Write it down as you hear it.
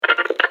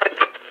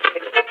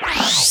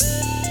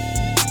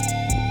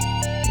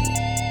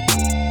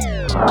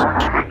The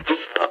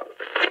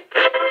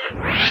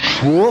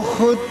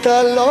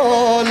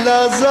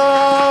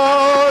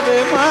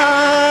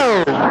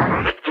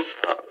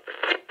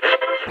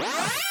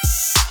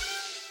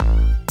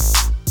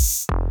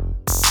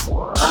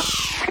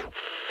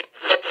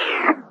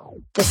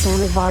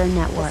Samivara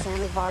Network.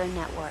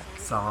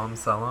 Salam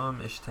salam,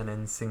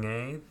 ishtanen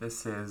singe.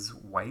 This is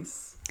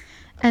Weiss.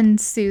 And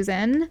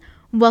Susan.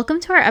 Welcome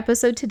to our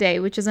episode today,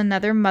 which is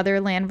another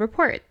Motherland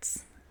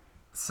Reports.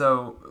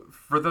 So,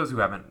 for those who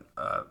aren't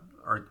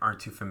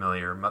too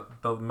familiar,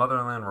 the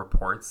Motherland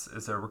Reports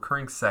is a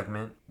recurring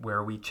segment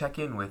where we check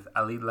in with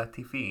Ali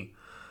Latifi.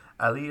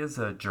 Ali is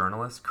a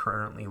journalist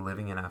currently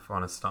living in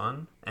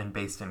Afghanistan and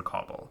based in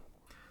Kabul.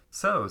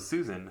 So,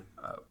 Susan,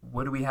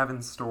 what do we have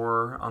in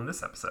store on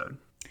this episode?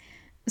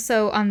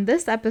 So on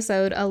this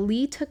episode,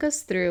 Ali took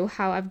us through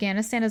how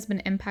Afghanistan has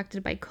been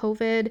impacted by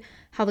COVID,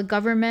 how the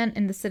government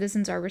and the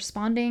citizens are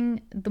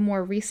responding, the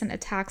more recent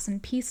attacks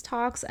and peace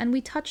talks, and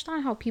we touched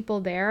on how people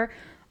there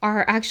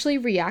are actually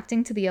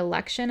reacting to the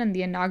election and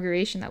the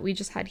inauguration that we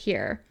just had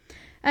here,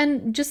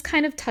 and just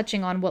kind of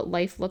touching on what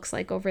life looks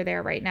like over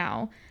there right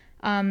now.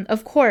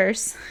 Of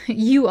course,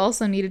 you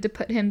also needed to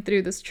put him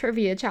through this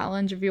trivia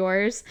challenge of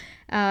yours,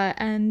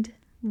 and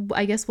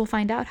I guess we'll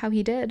find out how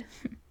he did.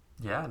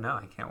 Yeah, no,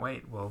 I can't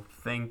wait. Well,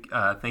 thank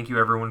you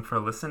everyone for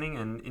listening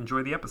and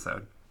enjoy the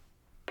episode.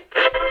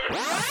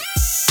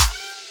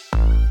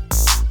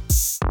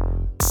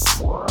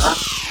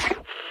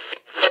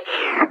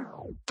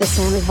 The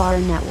Samivara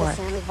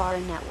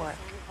Network.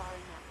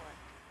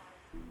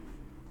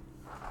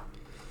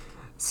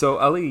 So,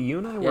 Ali, you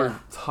and I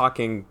were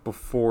talking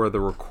before the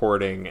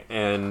recording,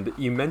 and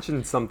you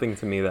mentioned something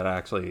to me that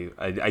I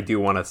do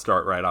want to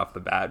start right off the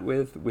bat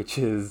with, which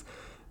is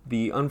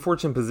the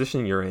unfortunate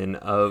position you're in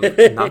of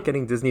not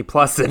getting Disney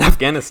Plus in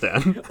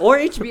Afghanistan. Or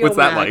HBO What's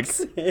Max.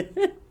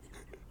 That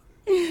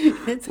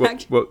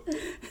like?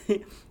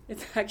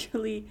 It's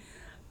actually...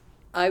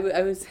 I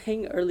was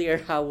saying earlier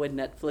how when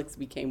Netflix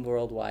became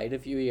worldwide a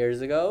few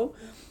years ago,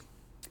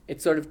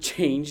 it sort of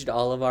changed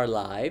all of our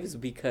lives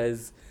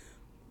because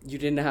you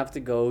didn't have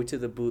to go to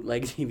the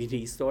bootleg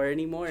DVD store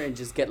anymore and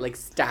just get like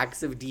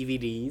stacks of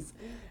DVDs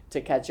to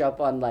catch up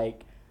on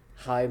like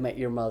How I Met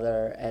Your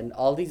Mother and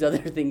all these other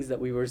things that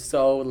we were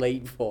so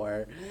late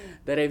for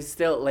that I've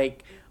still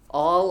like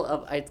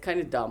it's kind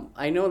of dumb.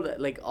 I know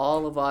that like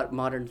all of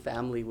Modern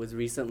Family was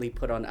recently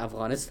put on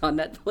Afghanistan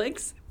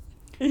Netflix.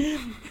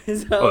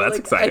 So, that's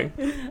exciting.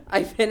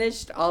 I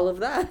finished all of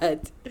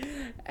that,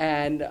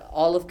 and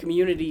all of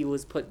Community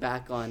was put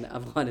back on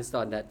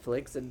Afghanistan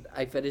Netflix, and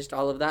I finished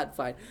all of that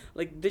fine.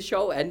 Like, the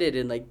show ended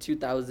in, like,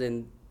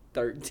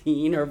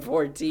 2013 or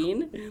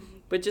 14,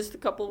 but just a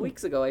couple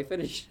weeks ago I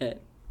finished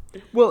it.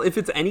 Well, if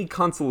it's any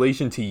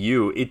consolation to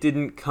you, it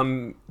didn't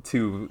come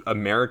to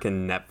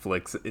American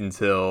Netflix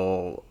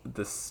until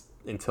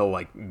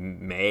like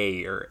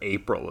May or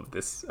April of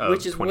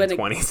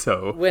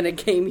 2020. When it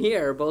came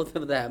here, both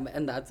of them,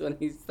 and that's when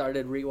he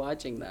started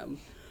rewatching them.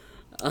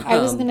 I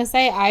was gonna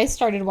say I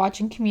started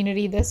watching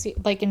Community in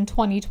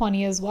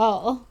 2020 as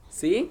well.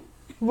 See,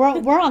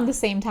 we're on the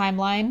same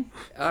timeline.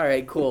 All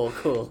right, cool.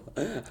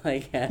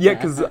 Yeah,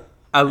 because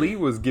Ali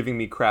was giving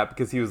me crap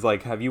because he was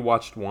like, "Have you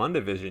watched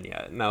WandaVision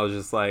yet?" And I was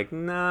just like,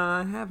 "Nah,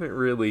 I haven't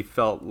really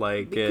felt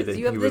like because it."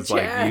 And he was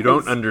like, "You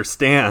don't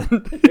understand.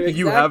 Exactly.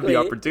 You have the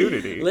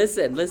opportunity."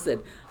 Listen.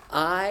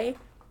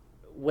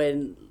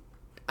 When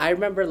I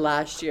remember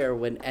last year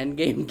when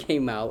Endgame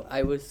came out,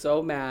 I was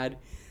so mad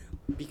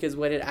because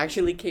when it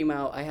actually came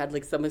out, I had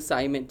like some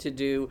assignment to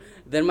do.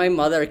 Then my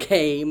mother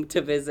came to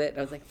visit, and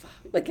I was like, "Fuck,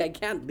 like I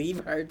can't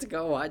leave her to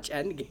go watch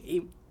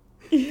Endgame."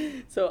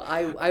 So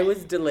I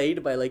was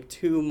delayed by like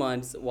 2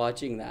 months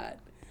watching that.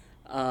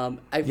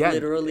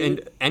 Literally...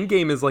 And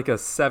Endgame is like a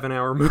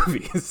 7-hour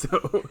movie,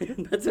 so...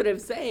 That's what I'm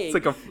saying. It's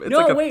like a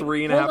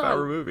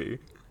 3.5-hour movie.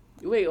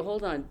 Wait,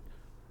 hold on.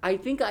 I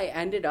think I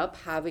ended up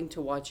having to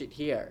watch it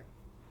here.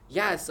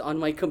 Yes, on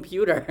my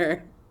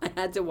computer. I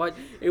had to watch...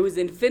 It was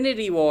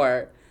Infinity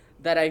War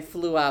that I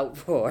flew out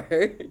for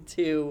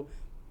to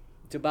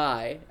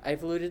Dubai. I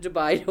flew to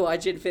Dubai to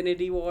watch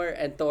Infinity War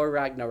and Thor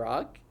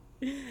Ragnarok.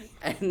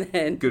 And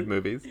then good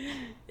movies.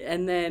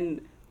 And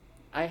then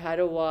I had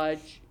to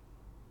watch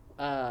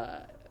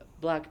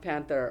Black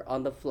Panther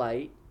on the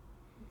flight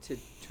to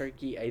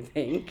Turkey, I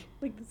think.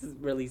 Like, this is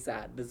really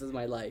sad. This is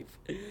my life.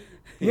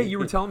 Yeah, you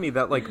were telling me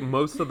that like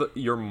most of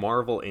your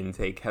Marvel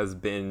intake has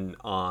been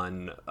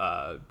on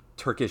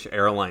Turkish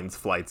Airlines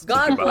flights to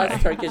Dubai. God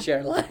bless Turkish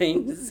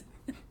Airlines.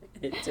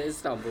 To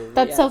Istanbul.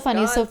 That's so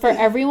funny. So for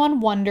everyone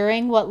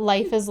wondering what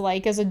life is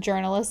like as a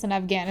journalist in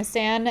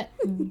Afghanistan,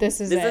 this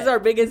is our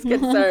biggest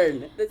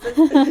concern.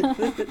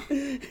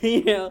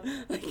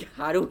 Like,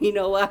 how do we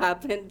know what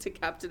happened to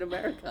Captain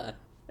America?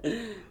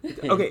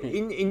 Okay,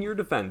 in your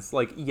defense,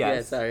 like,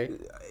 yes,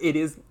 it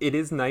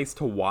is nice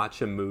to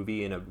watch a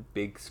movie in a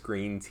big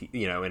screen,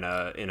 in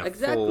a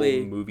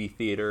full movie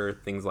theater,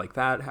 things like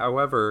that.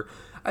 However,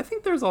 I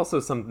think there's also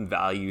some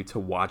value to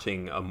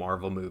watching a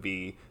Marvel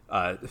movie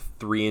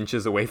 3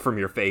 inches away from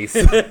your face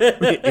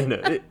in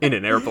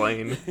an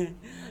airplane.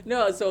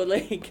 No, so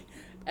like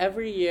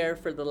every year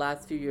for the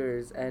last few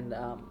years, and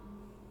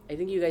I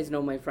think you guys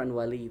know my friend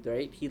Walid,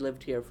 right? He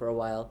lived here for a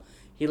while.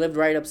 He lived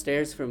right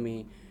upstairs from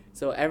me.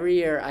 So every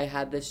year I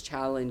had this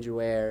challenge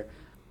where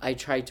I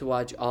tried to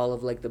watch all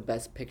of like the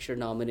Best Picture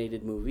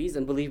nominated movies,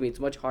 and believe me, it's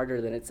much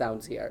harder than it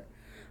sounds here.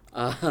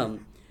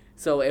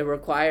 So it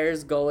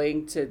requires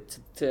going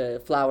to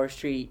Flower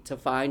Street to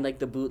find like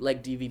the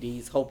bootleg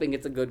DVDs, hoping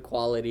it's a good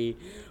quality,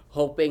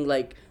 hoping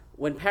like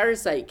when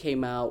Parasite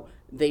came out,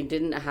 they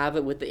didn't have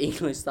it with the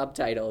English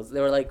subtitles.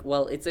 They were like,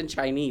 well, it's in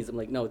Chinese. I'm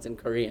like, no, it's in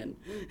Korean.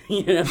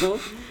 You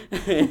know?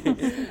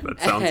 That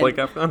sounds like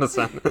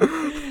Afghanistan.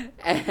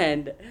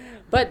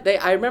 But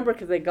I remember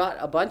because they got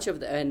a bunch of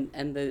them,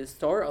 and the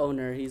store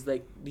owner, he's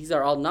like, these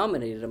are all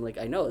nominated. I'm like,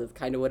 I know, that's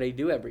kind of what I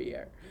do every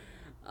year.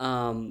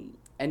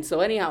 And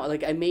so anyhow,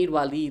 like I made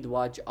Walid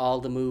watch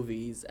all the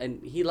movies,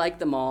 and he liked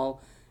them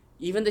all.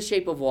 Even The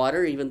Shape of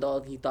Water, even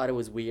though he thought it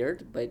was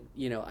weird. But,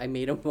 you know, I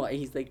made him,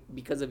 he's like,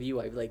 because of you,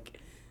 I've like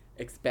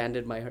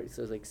expanded my heart.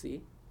 So I was like,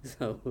 see?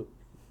 So...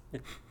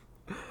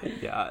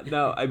 Yeah,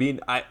 no, I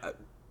mean, I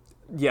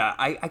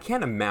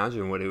can't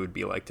imagine what it would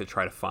be like to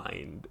try to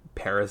find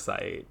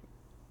Parasite.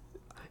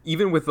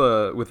 Even with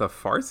a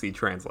Farsi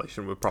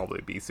translation would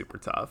probably be super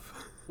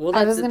tough. Well,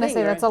 I was going to thing,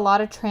 say, right? that's a lot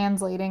of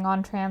translating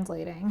on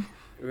translating.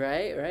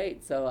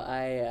 Right. So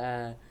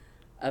I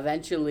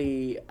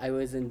eventually I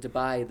was in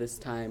Dubai this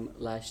time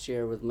last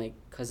year with my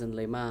cousin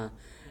Lema,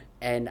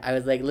 and I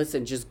was like,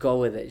 listen, just go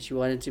with it. She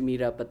wanted to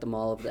meet up at the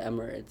Mall of the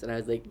Emirates, and I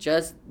was like,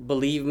 just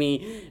believe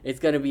me, it's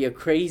gonna be a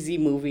crazy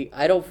movie.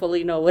 I don't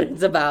fully know what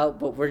it's about,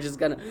 but we're just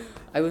gonna.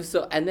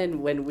 And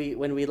then when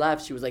we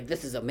left, she was like,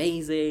 this is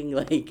amazing.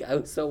 Like I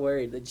was so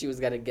worried that she was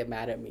gonna get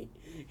mad at me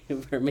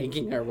for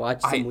making her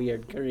watch some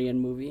weird Korean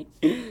movie.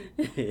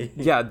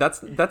 Yeah,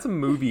 that's a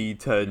movie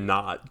to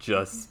not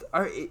just...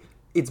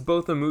 It's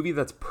both a movie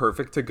that's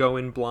perfect to go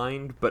in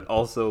blind, but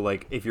also,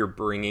 like, if you're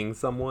bringing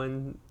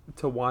someone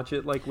to watch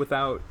it, like,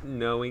 without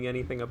knowing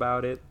anything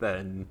about it,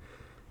 then...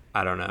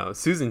 I don't know.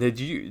 Susan,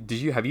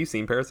 have you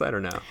seen Parasite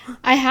or no?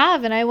 I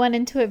have, and I went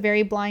into it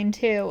very blind,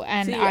 too.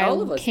 And See,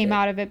 I came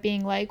out of it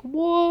being like,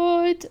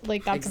 what?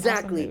 Like, that's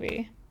exactly an awesome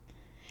movie.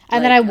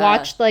 And then I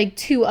watched, like,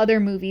 2 other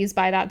movies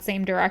by that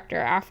same director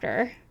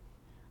after.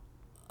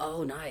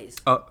 Oh, nice.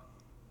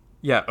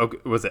 Yeah,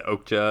 was it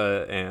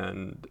Okja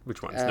and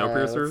which one?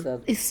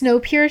 Snowpiercer?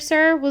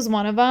 Snowpiercer was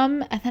one of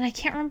them, and then I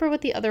can't remember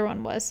what the other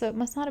one was, so it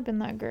must not have been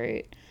that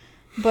great.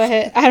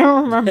 But I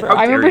don't remember.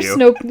 I remember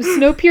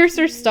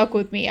Snowpiercer stuck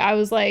with me. I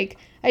was like,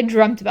 I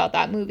dreamt about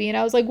that movie, and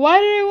I was like, why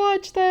did I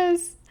watch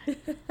this?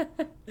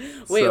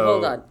 Wait,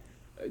 hold on.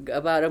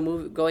 About a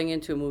movie, going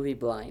into a movie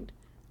blind.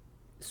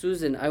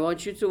 Susan, I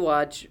want you to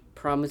watch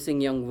Promising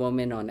Young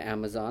Woman on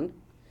Amazon,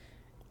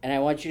 and I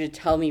want you to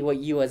tell me what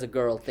you as a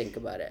girl think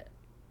about it.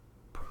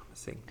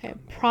 Okay,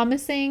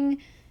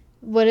 Promising,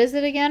 what is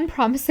it again?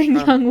 Promising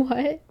Young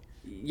what?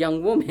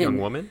 Young Woman. Young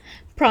Woman?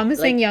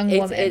 Promising Young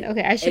Woman.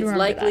 Okay, I should remember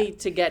that. It's likely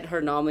to get her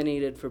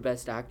nominated for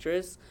Best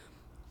Actress.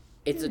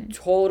 It's a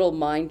total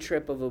mind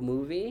trip of a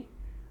movie.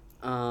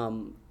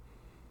 And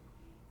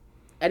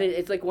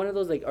it's like one of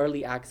those like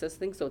early access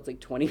things, so it's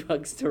like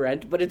 $20 to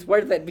rent, but it's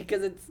worth it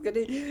because it's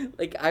gonna,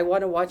 like, I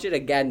want to watch it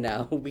again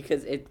now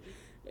because it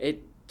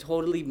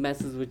totally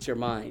messes with your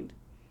mind.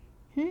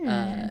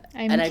 I'm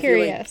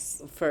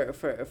curious. Feel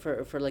like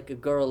for like a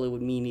girl, it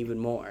would mean even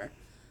more.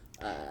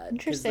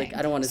 Interesting. Like,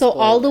 I don't want to. So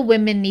all the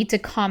women need to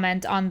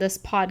comment on this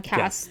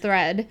podcast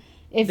thread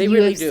if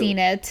you have seen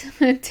it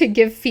to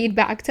give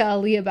feedback to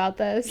Ali about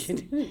this,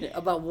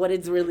 about what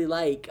it's really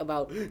like,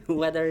 about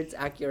whether it's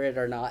accurate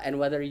or not, and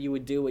whether you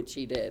would do what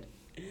she did.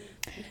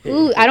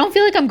 Ooh, I don't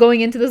feel like I'm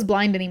going into this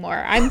blind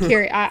anymore. I'm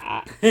curious.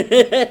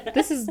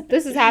 This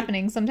is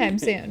happening sometime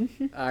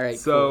soon. All right.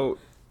 Cool.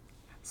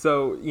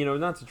 So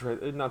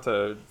not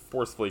to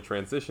forcefully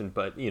transition,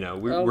 but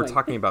we're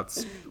talking about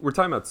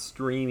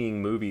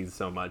streaming movies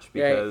so much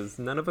because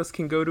none of us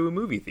can go to a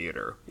movie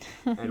theater.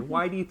 And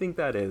why do you think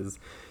that is?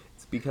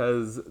 It's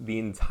because the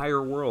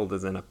entire world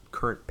is in a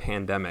current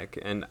pandemic,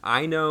 and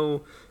I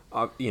know,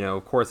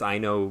 of course, I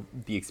know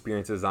the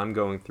experiences I'm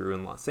going through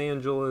in Los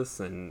Angeles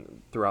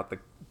and throughout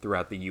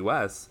the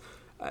U.S.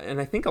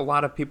 And I think a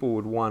lot of people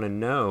would want to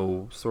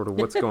know sort of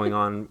what's going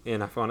on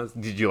in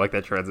Afghanistan. Did you like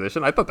that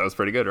transition? I thought that was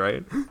pretty good,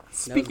 right?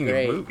 Speaking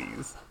of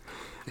movies.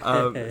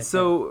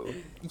 So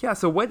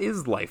what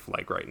is life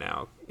like right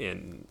now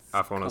in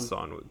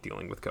Afghanistan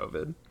dealing with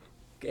COVID?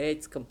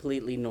 It's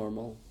completely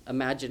normal.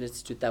 Imagine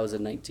it's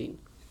 2019.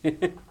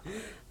 Wait,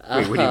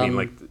 what do you mean?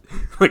 Like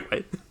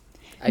what?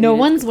 No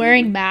one's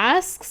wearing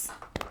masks?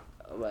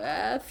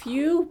 A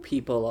few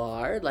people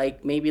are,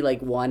 like maybe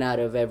like 1 out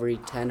of every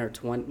 10 or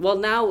 20. Well,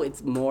 now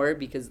it's more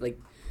because like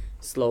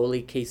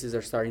slowly cases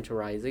are starting to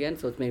rise again.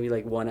 So it's maybe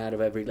like 1 out of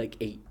every like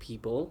 8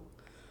 people.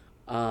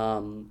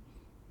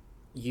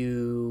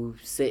 You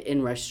sit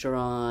in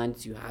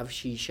restaurants, you have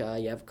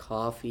shisha, you have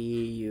coffee,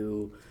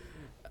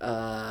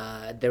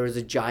 There was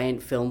a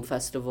giant film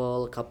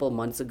festival a couple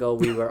months ago.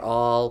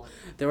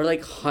 There were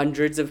like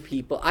hundreds of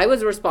people. I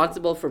was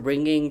responsible for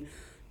bringing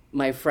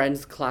my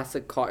friend's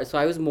classic car. So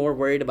I was more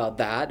worried about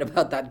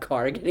that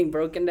car getting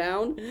broken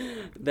down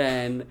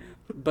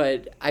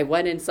but I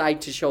went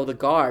inside to show the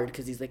guard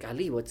because he's like,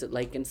 Ali, what's it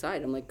like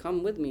inside? I'm like,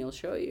 come with me, I'll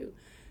show you.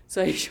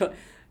 So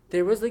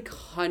there was like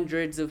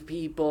hundreds of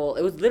people.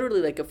 It was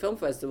literally like a film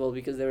festival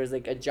because there was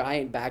like a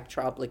giant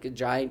backdrop, like a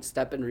giant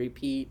step and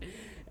repeat,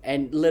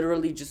 and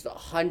literally just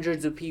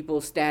hundreds of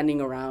people standing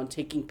around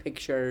taking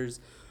pictures,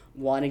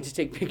 wanting to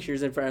take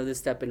pictures in front of the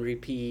step and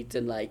repeat,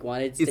 and like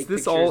wanted to take pictures.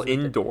 Is this all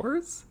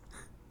indoors?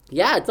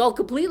 Yeah, it's all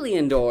completely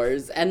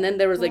indoors. And then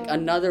there was like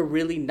another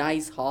really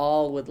nice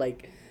hall with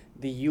like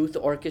the youth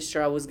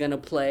orchestra was gonna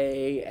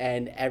play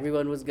and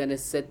everyone was gonna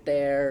sit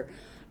there.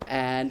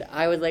 And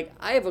I was like,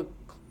 I have a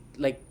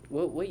like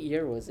what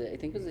year was it? I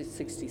think it was like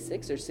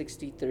 66 or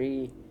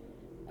 63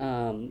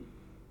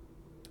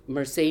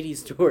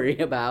 Mercedes story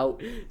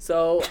about.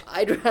 So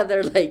I'd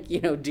rather like,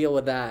 deal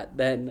with that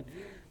than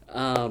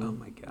Oh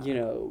my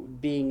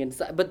God. being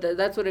inside. But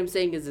that's what I'm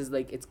saying is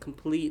like it's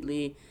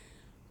completely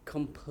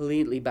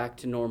back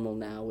to normal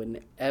now in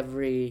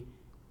every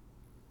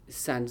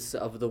sense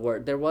of the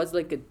word. There was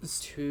like a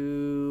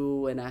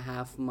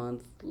 2.5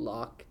 month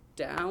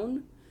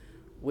lockdown,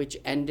 which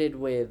ended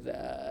with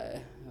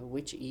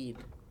which Eid?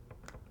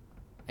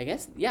 I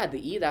guess the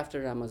Eid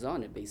after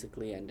Ramadan. It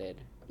basically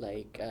ended.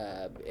 Like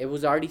it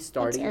was already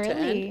starting to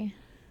end.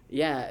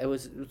 Yeah, it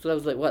was. So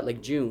that was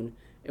like June.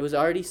 It was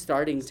already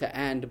starting to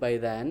end by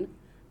then.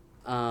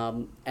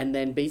 And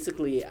then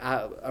basically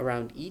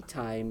around Eid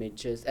time,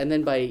 and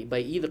then by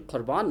Eid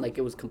al-Qurban, like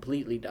it was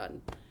completely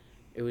done.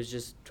 It was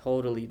just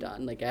totally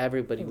done. Like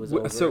everybody was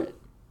over it.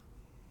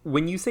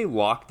 When you say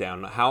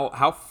lockdown,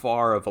 how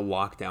far of a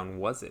lockdown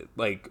was it?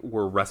 Like,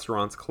 were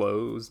restaurants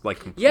closed? Like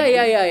completely?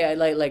 Yeah.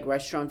 Like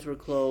restaurants were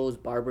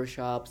closed,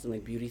 barbershops and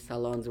like beauty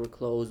salons were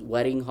closed,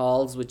 wedding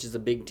halls, which is a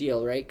big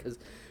deal, right? Because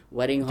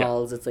wedding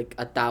halls, it's like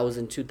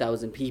 1,000,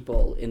 2,000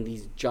 people in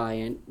these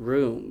giant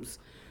rooms.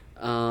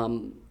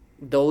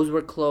 Those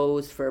were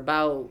closed for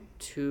about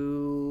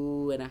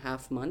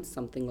 2.5 months,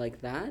 something like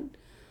that.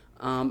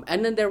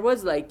 And then there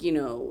was like,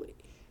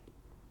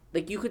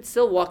 like you could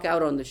still walk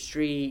out on the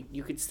street.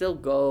 You could still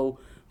go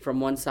from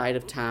one side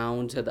of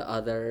town to the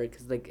other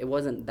because like it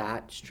wasn't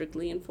that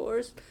strictly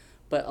enforced.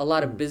 But a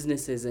lot of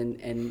businesses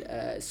and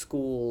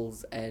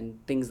schools and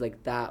things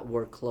like that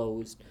were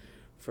closed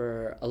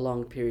for a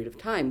long period of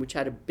time, which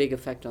had a big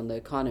effect on the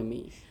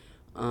economy.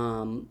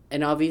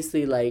 And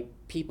obviously, like,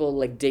 people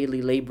like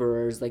daily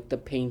laborers, like the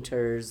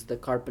painters, the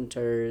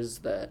carpenters,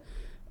 the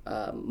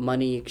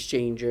money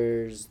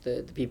exchangers,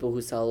 the people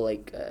who sell,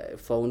 like,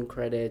 phone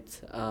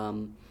credit,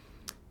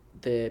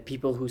 the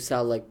people who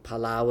sell, like,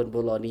 palau and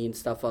bologna and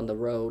stuff on the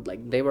road,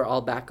 like, they were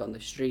all back on the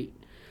street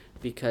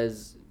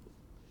because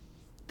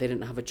they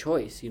didn't have a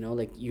choice,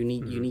 like, you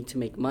need to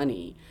make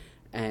money.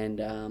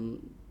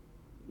 And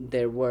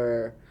there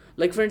were,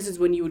 like, for instance,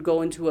 when you would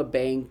go into a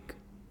bank,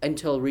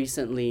 until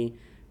recently,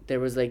 there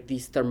was like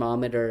these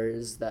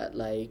thermometers that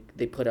like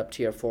they put up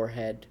to your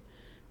forehead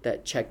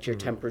that checked your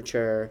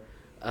temperature.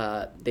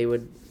 They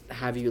would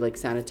have you like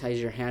sanitize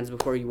your hands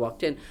before you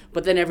walked in,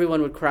 but then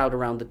everyone would crowd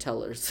around the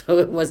tellers, so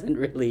it wasn't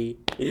really,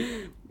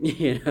 it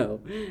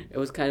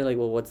was kind of like,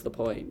 well, what's the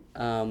point?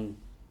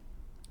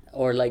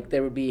 Or like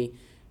there would be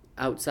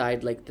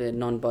outside like the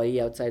non-bai,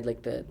 outside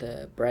like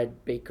the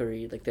bread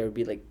bakery, like there would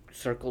be like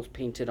circles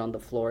painted on the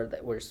floor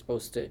that were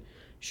supposed to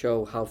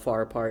show how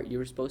far apart you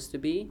were supposed to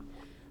be.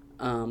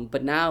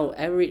 But now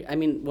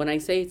when I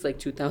say it's like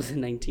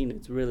 2019,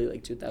 it's really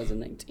like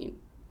 2019.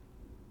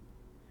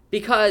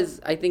 Because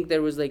I think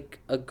there was like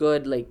a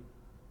good, like,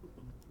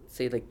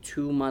 say like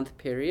 2-month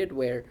period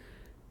where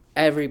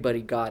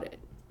everybody got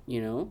it,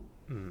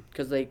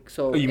 Because like,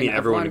 so. Oh, you mean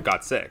everyone who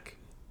got sick?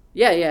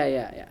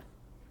 Yeah.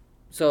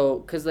 So,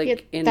 because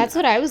like that's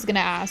what I was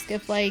gonna ask,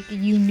 if like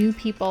you knew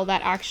people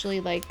that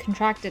actually like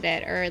contracted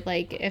it, or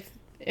like if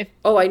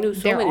I knew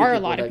so there many are a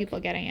people lot of people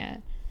getting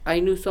it. I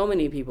knew so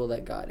many people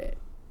that got it.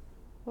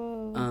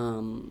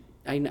 Whoa.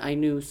 I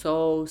knew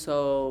so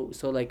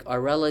like our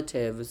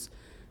relatives,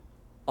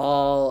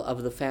 all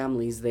of the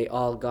families, they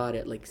all got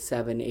it, like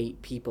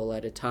 7-8 people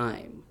at a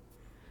time.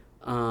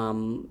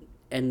 And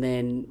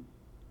then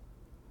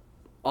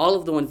all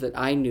of the ones that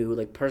I knew,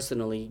 like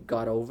personally,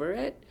 got over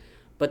it.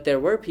 But there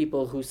were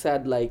people who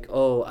said like,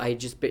 oh, I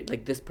just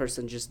like this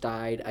person just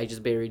died. I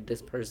just buried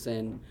this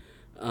person.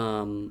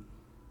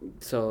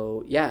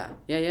 So yeah.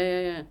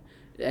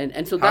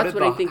 And so that's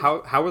what I think.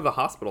 How were the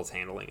hospitals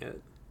handling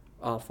it?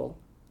 Awful.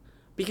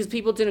 Because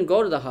people didn't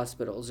go to the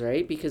hospitals,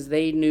 right? Because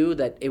they knew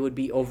that it would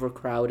be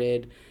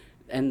overcrowded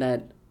and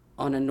that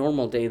on a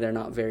normal day they're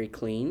not very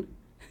clean.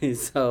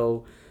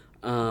 So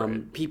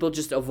right. People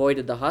just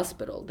avoided the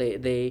hospital.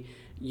 They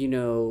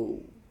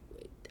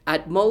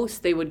at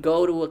most they would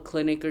go to a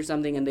clinic or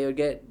something and they would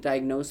get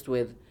diagnosed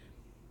with,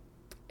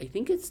 I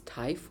think it's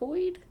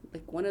typhoid,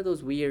 like one of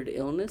those weird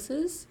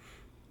illnesses.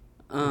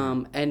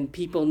 And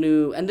people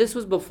knew, and this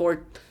was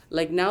before,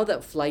 like now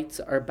that flights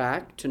are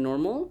back to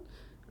normal,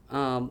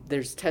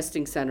 there's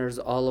testing centers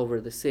all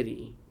over the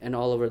city and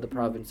all over the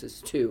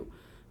provinces too,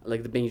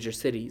 like the major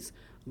cities.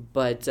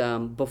 But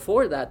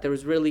before that, there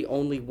was really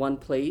only one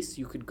place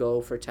you could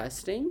go for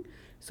testing.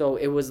 So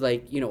it was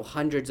like,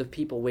 hundreds of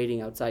people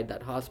waiting outside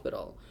that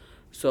hospital.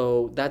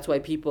 So that's why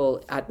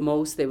people, at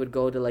most, they would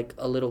go to like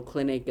a little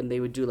clinic and they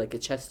would do like a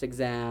chest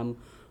exam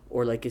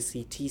or like a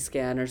CT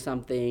scan or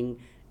something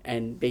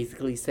and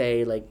basically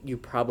say like, you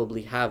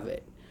probably have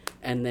it.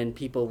 And then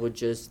people would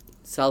just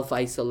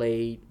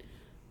self-isolate.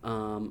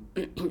 And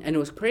it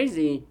was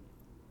crazy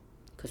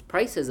because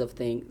prices of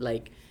things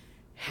like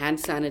hand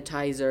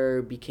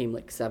sanitizer became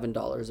like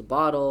 $7 a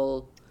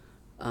bottle.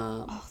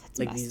 That's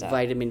like messed these up.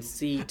 vitamin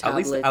C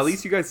tablets. At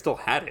least you guys still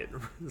had it.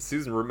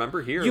 Susan,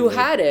 remember here? You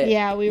had it.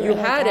 Yeah, we were You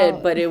like had out.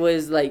 it, but it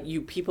was like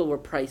people were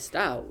priced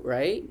out,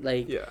 right?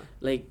 Like, Yeah.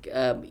 like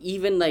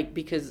even like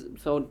because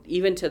so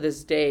even to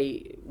this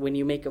day, when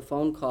you make a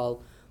phone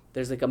call,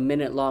 there's like a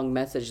minute-long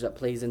message that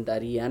plays in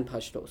Dari and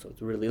Pashto, so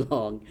it's really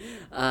long,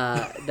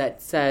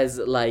 that says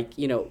like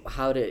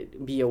how to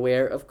be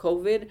aware of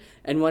COVID.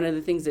 And one of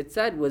the things it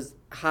said was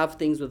have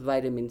things with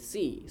vitamin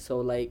C, so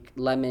like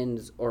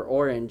lemons or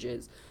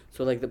oranges.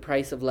 So like the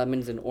price of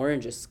lemons and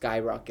oranges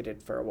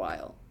skyrocketed for a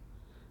while,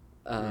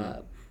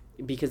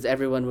 because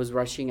everyone was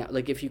rushing out.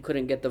 Like if you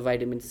couldn't get the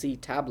vitamin C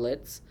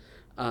tablets,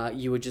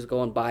 you would just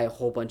go and buy a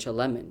whole bunch of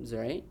lemons,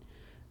 right?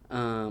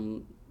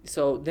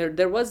 So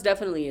there was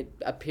definitely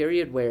a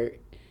period where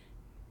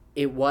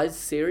it was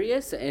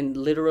serious and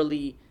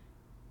literally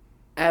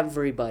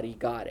everybody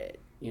got it,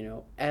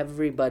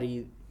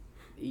 everybody,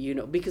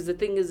 because the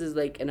thing is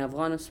like in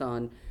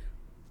Afghanistan,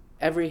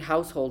 every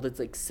household, it's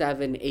like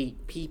 7-8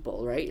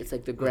 people, right? It's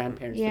like the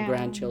grandparents, Yeah. the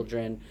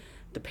grandchildren,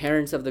 the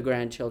parents of the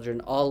grandchildren,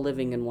 all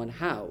living in one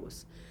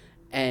house.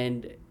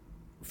 And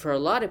for a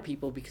lot of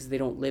people, because they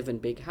don't live in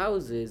big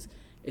houses,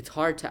 it's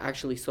hard to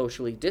actually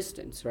socially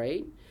distance,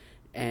 right?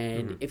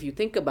 And if you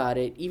think about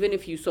it, even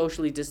if you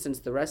socially distance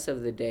the rest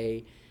of the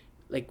day,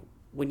 like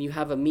when you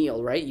have a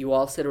meal, right? You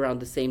all sit around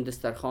the same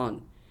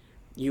dastarkhan.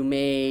 You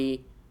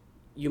may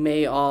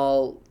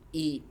all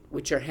eat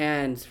with your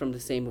hands from the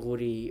same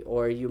ghuri,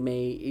 or you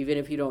may, even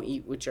if you don't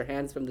eat with your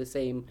hands from the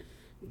same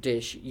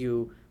dish,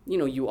 you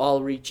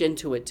all reach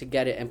into it to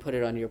get it and put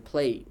it on your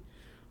plate.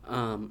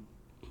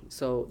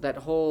 So that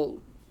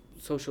whole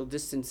social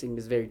distancing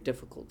is very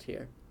difficult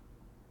here.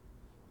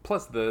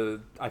 Plus,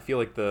 I feel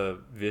like the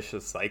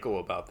vicious cycle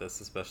about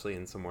this, especially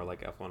in somewhere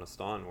like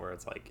Afghanistan, where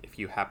it's like if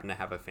you happen to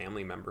have a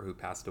family member who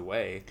passed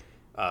away,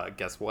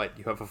 guess what?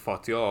 You have a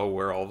fatio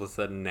where all of a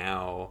sudden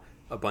now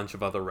a bunch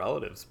of other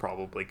relatives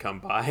probably come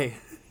by,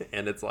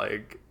 and it's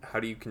like, how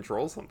do you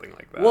control something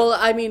like that? Well,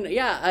 I mean,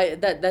 yeah,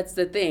 that's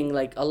the thing.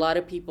 Like a lot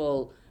of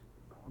people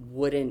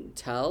wouldn't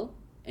tell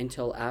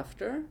until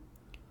after,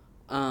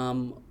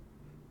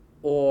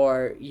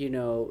 or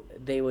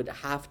they would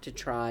have to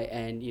try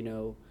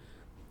and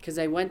because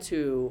I went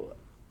to,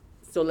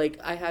 so like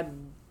I had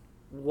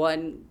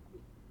one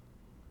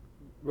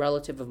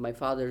relative of my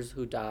father's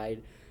who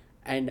died,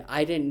 and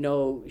I didn't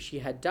know she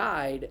had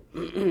died,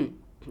 and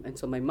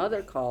so my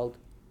mother called,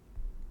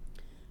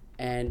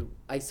 and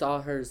I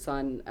saw her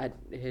son at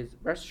his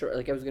restaurant.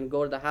 Like I was gonna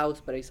go to the house,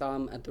 but I saw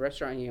him at the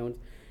restaurant he owns,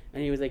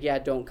 and he was like, "Yeah,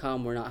 don't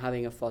come. We're not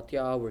having a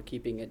fatya. We're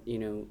keeping it,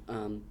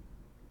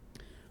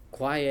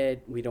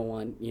 quiet. We don't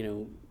want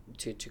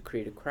to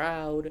create a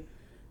crowd."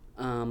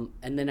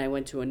 And then I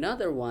went to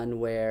another one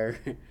where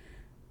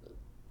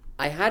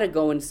I had to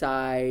go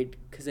inside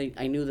because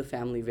I knew the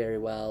family very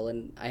well,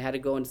 and I had to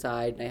go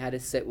inside and I had to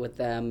sit with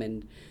them,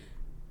 and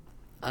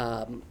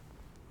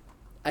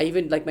I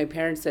even, like, my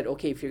parents said,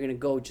 okay, if you're going to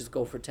go, just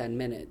go for 10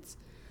 minutes.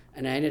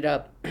 And I ended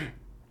up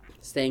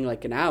staying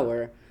like an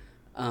hour.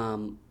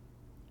 And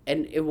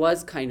it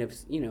was kind of,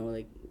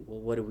 like, well,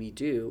 what do we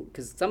do?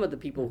 Because some of the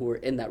people who were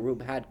in that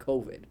room had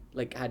COVID,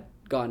 like, had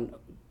gone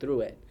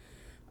through it.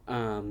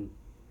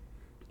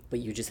 But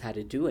you just had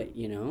to do it,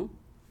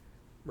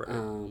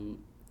 Right.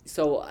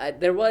 So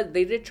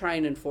they did try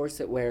and enforce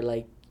it where,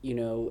 like,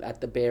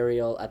 at the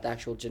burial, at the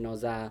actual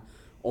janaza,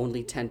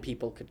 only 10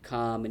 people could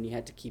come and you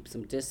had to keep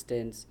some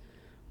distance.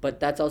 But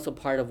that's also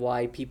part of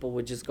why people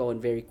would just go and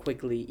very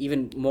quickly,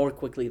 even more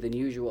quickly than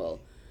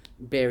usual,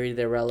 bury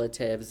their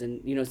relatives.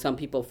 And, some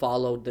people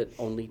followed that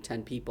only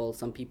 10 people.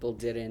 Some people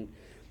didn't.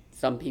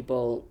 Some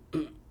people,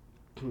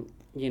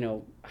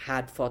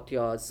 had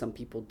fatyas. Some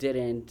people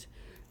didn't.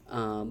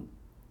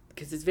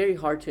 Because it's very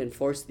hard to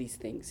enforce these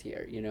things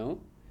here,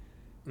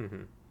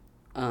 Mm-hmm.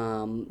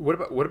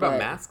 What about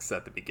masks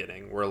at the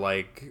beginning? Were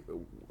like,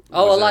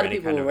 a was lot there of any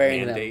people kind were of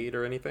wearing mandate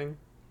or anything?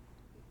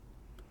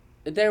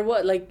 There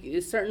was, like,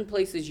 certain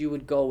places you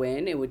would go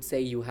in, it would say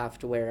you have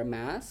to wear a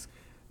mask.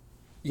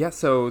 Yeah,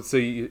 so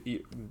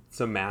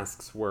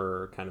masks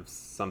were kind of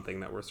something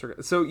that were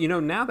so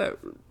now that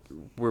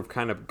we've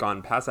kind of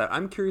gone past that,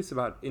 I'm curious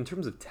about, in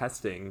terms of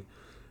testing,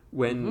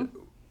 when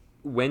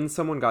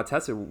someone got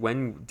tested,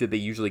 when did they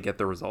usually get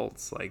the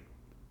results? Like,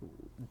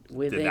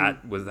 was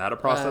that a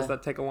process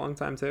that take a long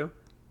time too?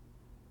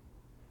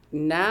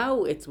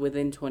 Now it's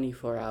within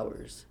 24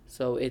 hours.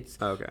 So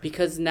it's Okay.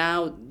 because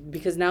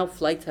now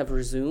flights have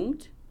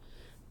resumed.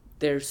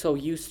 They're so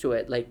used to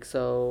it. Like,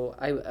 so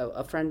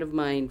a friend of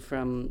mine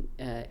from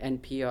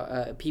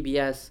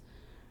PBS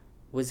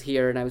was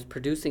here, and I was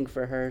producing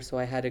for her, so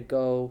I had to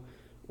go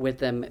with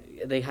them.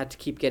 They had to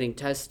keep getting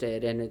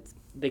tested, and it's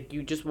like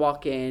you just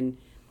walk in,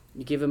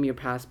 you give them your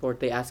passport,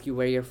 they ask you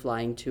where you're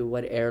flying to,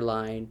 what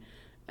airline,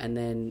 and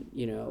then,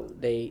 you know,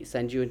 they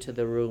send you into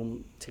the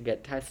room to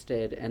get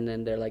tested, and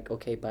then they're like,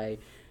 okay, by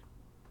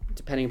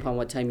depending upon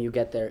what time you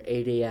get there,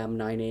 8 a.m.,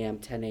 9 a.m.,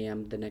 10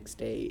 a.m. the next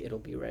day, it'll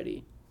be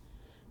ready.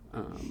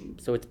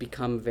 So it's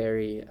become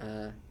very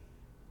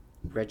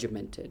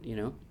regimented, you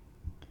know?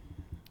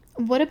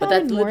 What about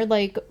in more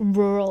like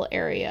rural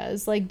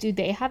areas? Like, do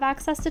they have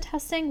access to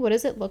testing? What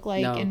does it look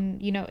like No.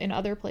 in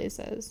other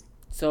places?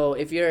 So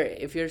if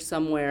you're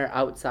somewhere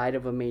outside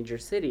of a major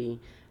city,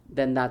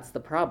 then that's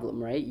the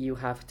problem, right? You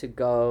have to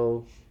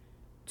go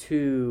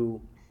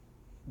to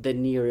the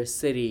nearest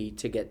city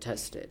to get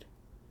tested,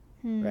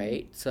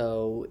 right?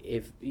 So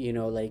if, you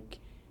know, like,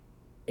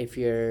 if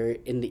you're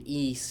in the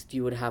east,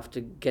 you would have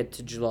to get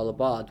to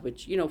Jalalabad,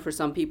 which, you know, for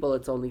some people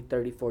it's only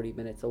 30-40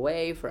 minutes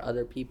away. For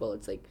other people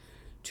it's like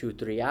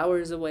 2-3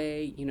 hours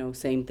away. You know,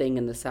 same thing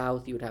in the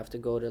south, you would have to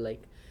go to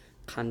like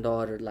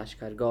Khandar or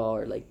Lashkargah,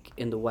 or like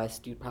in the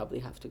west you'd probably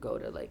have to go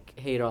to like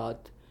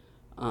Herat.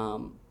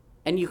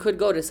 And you could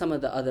go to some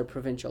of the other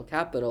provincial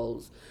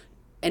capitals.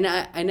 And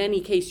in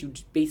any case, you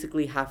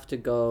basically have to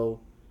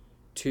go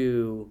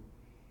to,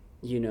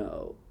 you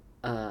know,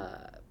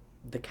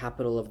 the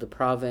capital of the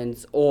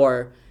province,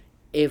 or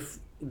if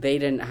they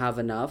didn't have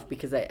enough,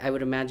 because I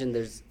would imagine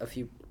there's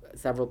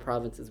several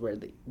provinces where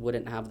they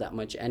wouldn't have that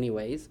much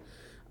anyways,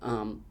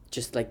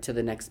 just like to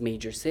the next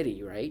major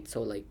city, right?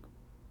 So like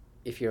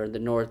if you're in the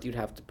north, you'd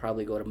have to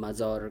probably go to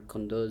Mazar or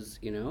Kunduz,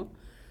 you know,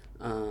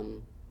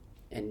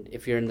 and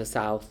if you're in the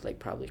south, like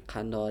probably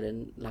Kandahar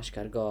and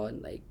Lashkargah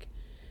and like,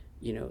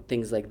 you know,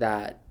 things like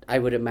that. I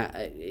would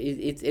imagine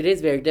it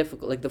is very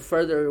difficult. Like the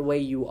further away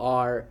you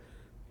are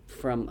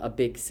from a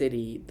big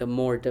city, the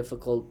more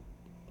difficult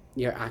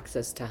your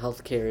access to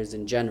healthcare is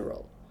in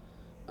general.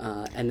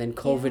 And then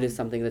COVID is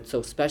something that's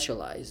so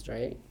specialized,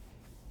 right?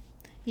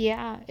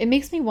 Yeah, it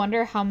makes me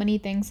wonder how many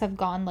things have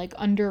gone like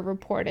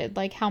underreported,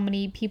 like how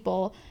many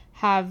people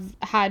have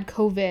had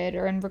COVID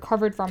or and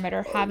recovered from it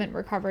or haven't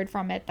recovered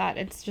from it, that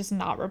it's just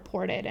not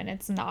reported and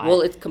it's not.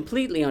 Well, it's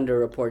completely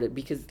underreported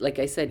because, like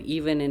I said,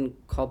 even in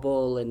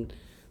Kabul and,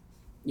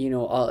 you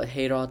know,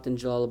 Herat and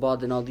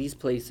Jalalabad and all these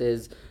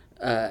places,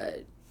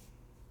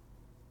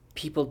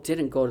 people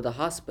didn't go to the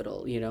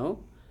hospital, you know?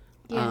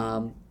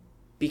 Yeah.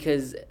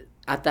 Because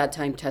at that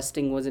time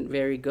testing wasn't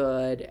very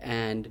good,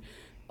 and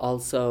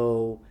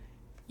also,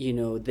 you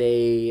know,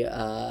 they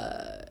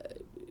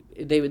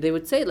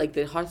would say like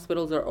the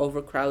hospitals are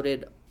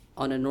overcrowded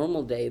on a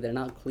normal day. They're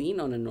not clean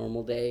on a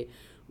normal day.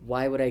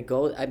 Why would I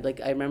go? I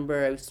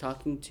remember I was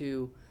talking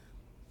to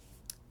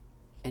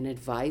an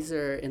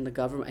advisor in the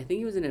government. I think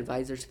he was an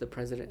advisor to the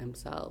president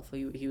himself.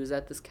 He was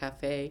at this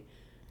cafe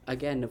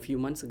again a few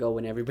months ago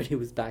when everybody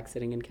was back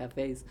sitting in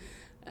cafes,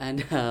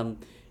 and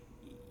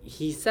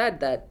he said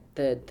that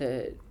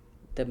the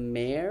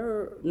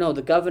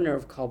governor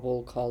of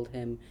Kabul called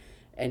him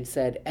and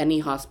said, any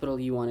hospital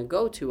you want to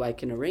go to, I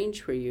can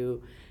arrange for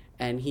you.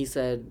 And he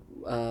said,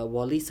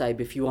 Wali Saib,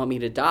 if you want me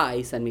to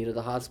die, send me to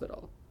the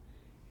hospital.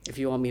 If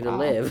you want me to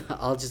live,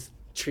 I'll just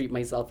treat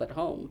myself at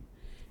home.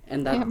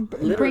 And that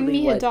literally bring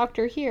me a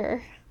doctor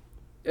here.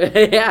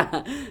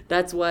 Yeah,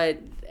 that's what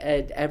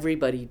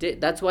everybody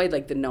did. That's why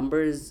like the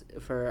numbers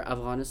for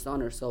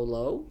Afghanistan are so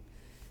low.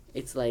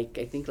 It's like,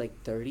 I think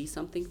like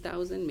 30-something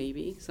thousand,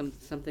 maybe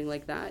something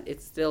like that.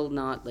 It's still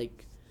not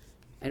like,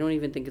 I don't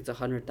even think it's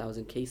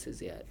 100,000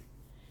 cases yet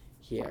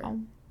here.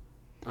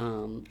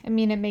 Wow. I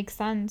mean, it makes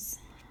sense.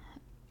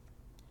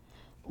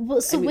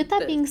 Well, so with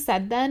that being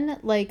said, then,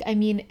 like, I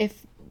mean,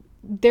 if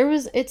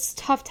it's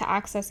tough to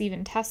access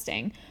even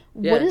testing.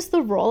 Yeah. What does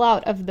the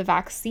rollout of the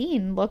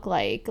vaccine look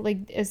like?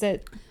 Like, is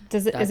it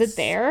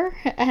there?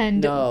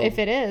 And no. If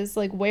it is,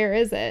 like, where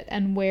is it?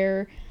 And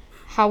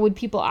how would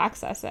people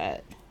access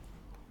it?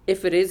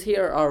 If it is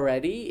here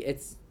already,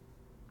 it's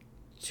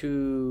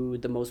to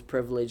the most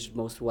privileged,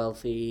 most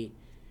wealthy,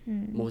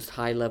 most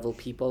high-level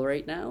people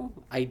right now.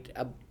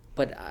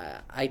 But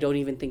I don't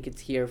even think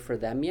it's here for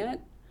them yet.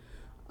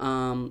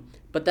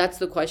 But that's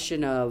the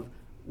question of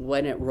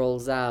when it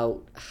rolls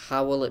out,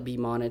 how will it be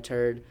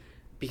monitored?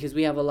 Because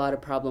we have a lot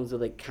of problems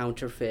with like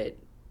counterfeit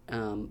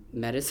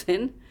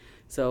medicine.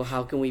 So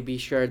how can we be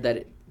sure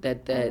that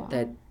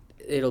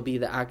it'll be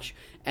the actual?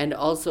 And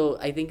also,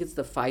 I think it's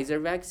the Pfizer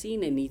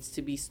vaccine. It needs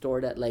to be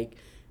stored at like,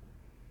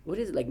 what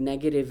is it, like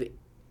 -80?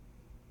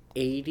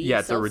 Yeah,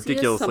 it's Celsius, a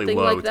ridiculously something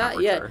low like that.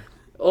 temperature.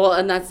 Yeah. Well,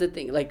 and that's the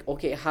thing. Like,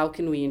 okay, how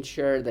can we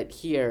ensure that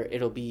here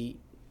it'll be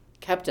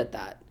kept at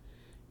that?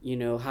 You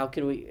know, how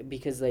can we?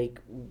 Because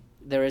like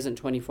there isn't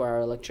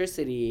 24-hour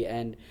electricity,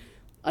 and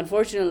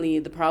unfortunately,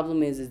 the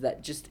problem is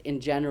that just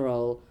in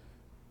general,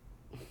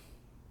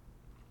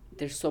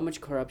 there's so much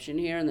corruption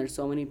here, and there's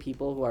so many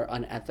people who are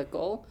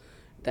unethical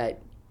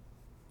that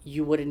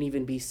you wouldn't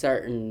even be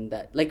certain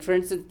that, like, for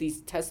instance,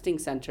 these testing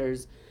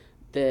centers,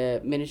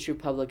 the Ministry of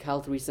Public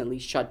Health recently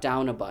shut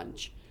down a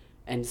bunch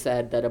and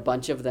said that a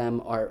bunch of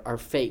them are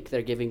fake.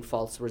 They're giving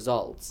false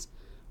results.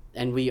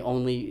 And we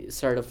only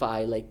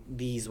certify, like,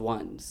 these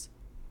ones.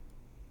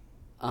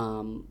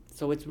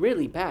 So it's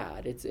really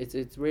bad.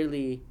 It's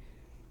really,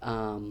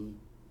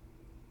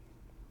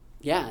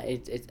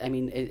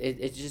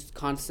 it's just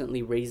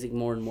constantly raising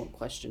more and more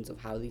questions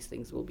of how these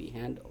things will be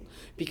handled.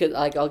 Because,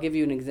 like, I'll give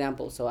you an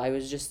example. So I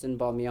was just in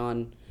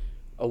Bamyan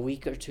a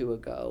week or two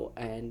ago,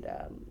 and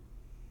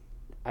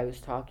I was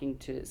talking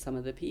to some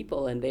of the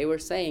people, and they were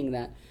saying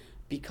that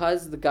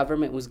because the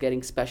government was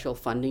getting special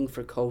funding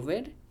for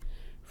COVID,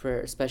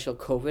 for special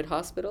COVID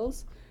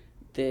hospitals,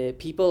 the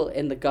people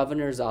in the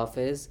governor's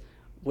office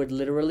would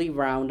literally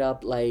round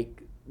up,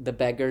 like, the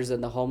beggars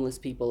and the homeless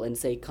people and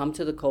say, come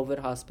to the COVID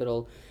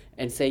hospital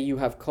and say you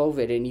have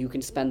COVID and you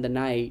can spend the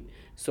night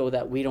so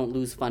that we don't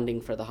lose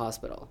funding for the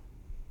hospital.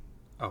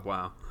 Oh,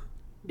 wow.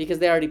 Because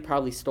they already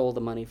probably stole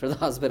the money for the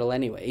hospital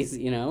anyways,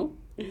 you know?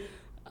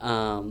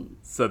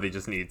 So they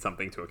just need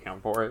something to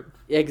account for it?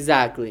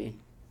 Exactly.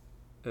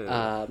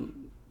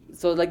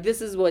 So, like,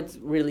 this is what's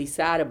really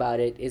sad about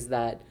it, is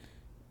that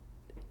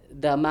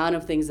the amount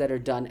of things that are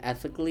done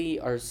ethically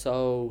are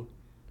so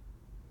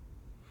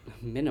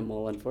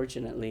minimal,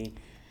 unfortunately,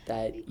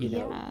 that, you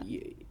know...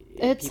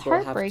 It's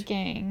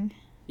heartbreaking.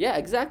 Yeah,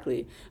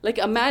 exactly. Like,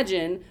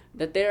 imagine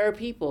that there are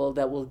people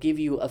that will give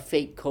you a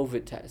fake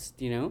COVID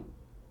test, you know?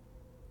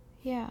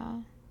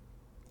 Yeah.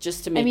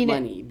 Just to make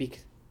money.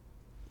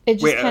 It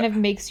just kind of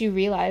makes you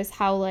realize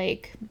how,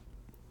 like...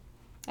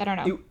 I don't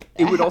know.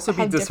 It would also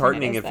be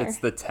disheartening if it's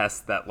the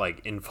test that,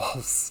 like,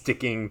 involves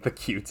sticking the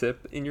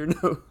Q-tip in your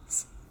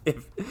nose.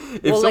 If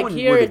someone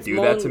were to do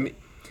that to me...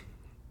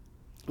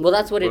 Well,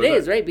 that's what it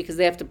is, right? Because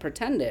they have to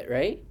pretend it,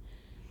 right?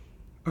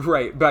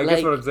 Right, but I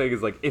guess what I'm saying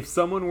is, like, if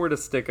someone were to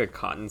stick a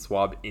cotton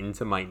swab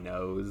into my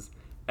nose,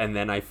 and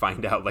then I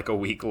find out, like, a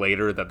week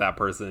later that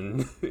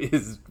person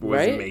was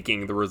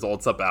making the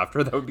results up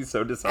after, that would be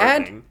so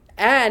disheartening.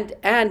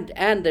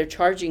 And they're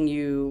charging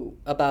you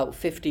about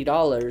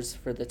 $50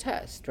 for the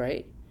test,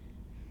 right?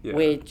 Yeah.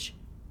 Which,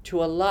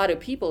 to a lot of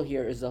people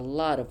here, is a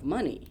lot of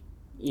money,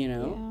 you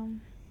know?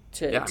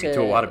 Yeah.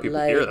 To a lot of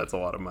people here, that's a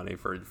lot of money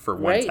for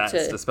one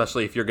test,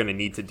 especially if you're going to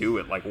need to do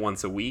it, like,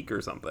 once a week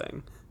or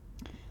something.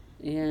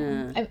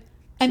 Yeah.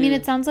 I mean,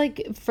 it sounds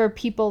like for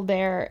people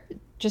there,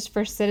 just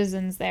for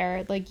citizens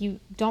there, like,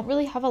 you don't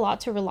really have a lot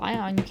to rely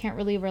on. You can't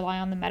really rely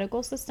on the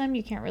medical system.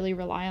 You can't really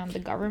rely on the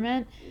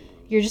government.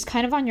 You're just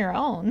kind of on your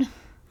own.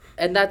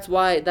 And that's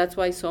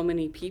why so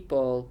many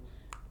people,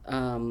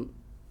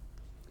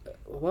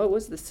 what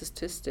was the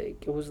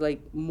statistic? It was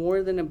like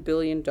more than $1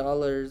 billion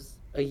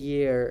a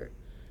year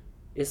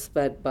is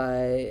spent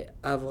by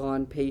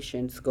Afghan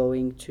patients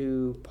going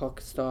to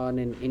Pakistan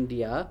and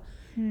India.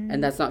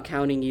 And that's not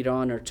counting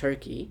Iran or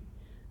Turkey.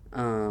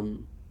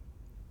 And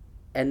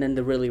then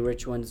the really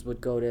rich ones would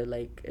go to,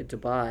 like,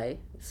 Dubai.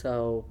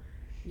 So,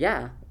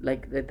 yeah,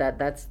 like,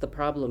 that's the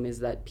problem, is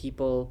that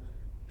people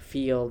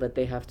feel that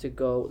they have to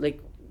go. Like,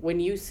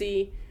 when you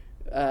see,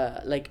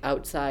 like,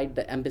 outside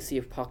the embassy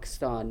of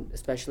Pakistan,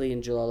 especially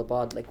in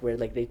Jalalabad, like, where,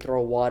 like, they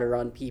throw water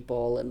on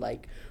people and,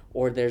 like,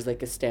 or there's,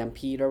 like, a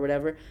stampede or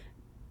whatever,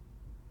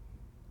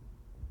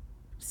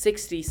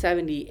 60,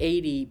 70,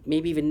 80,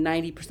 maybe even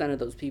 90% of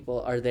those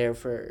people are there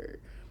for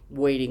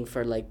waiting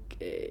for, like,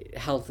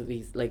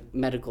 like,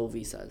 medical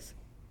visas,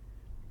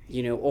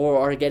 you know, or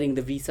are getting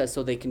the visa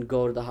so they can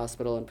go to the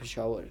hospital in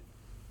Peshawar.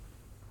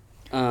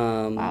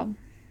 Wow.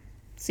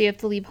 So you have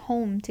to leave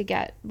home to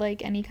get,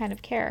 like, any kind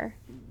of care.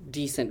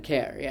 Decent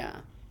care,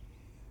 yeah.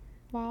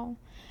 Wow.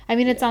 I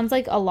mean, it sounds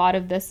like a lot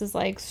of this is,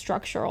 like,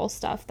 structural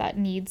stuff that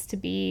needs to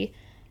be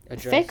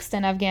fixed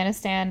in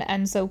Afghanistan,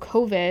 and so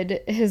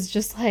COVID is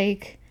just,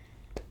 like,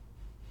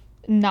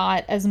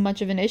 not as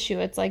much of an issue.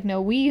 It's like,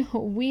 no,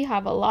 we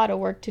have a lot of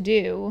work to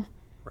do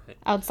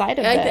outside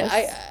of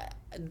this.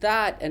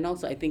 That, and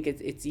also I think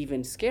it's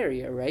even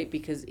scarier, right?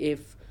 Because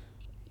if,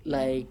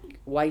 like,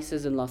 Weiss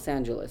is in Los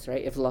Angeles,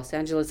 right? If Los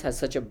Angeles has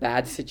such a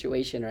bad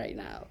situation right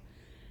now,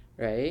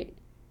 right?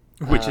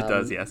 Which it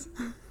does, yes.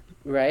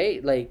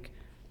 Right? Like,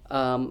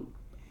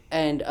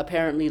 and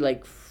apparently,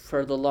 like,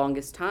 for the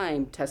longest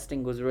time,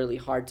 testing was really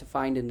hard to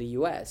find in the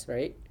U.S.,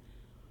 right?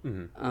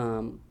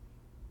 Mm-hmm.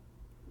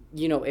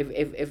 You know,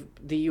 if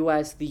the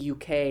U.S., the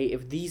U.K.,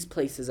 if these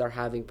places are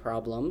having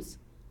problems,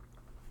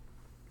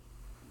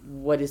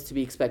 what is to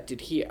be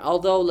expected here?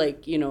 Although,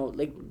 like, you know,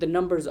 like, the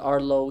numbers are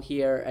low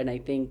here, and I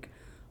think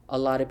a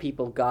lot of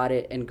people got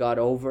it and got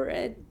over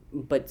it,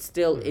 but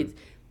still,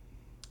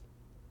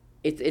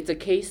 it's a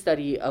case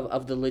study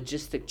of the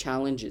logistic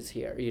challenges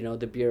here, you know,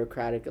 the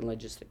bureaucratic and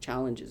logistic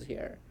challenges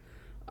here.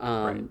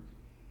 Right.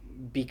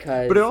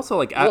 Because, but it also,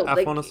 like,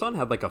 Afghanistan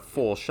had, like, a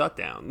full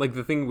shutdown. Like,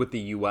 the thing with the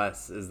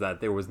U.S. is that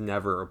there was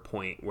never a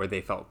point where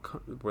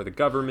where the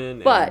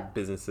government and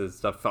businesses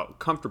stuff felt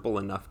comfortable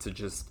enough to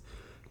just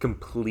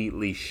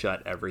completely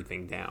shut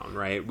everything down,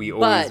 right? We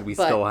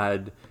still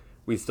had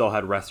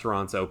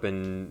restaurants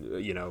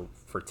open, you know,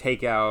 for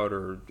takeout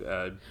or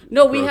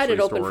No, we had it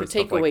grocery open for stores,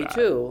 stuff like takeaway that?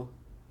 too.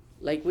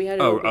 Like we had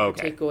it Oh, open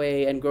okay. for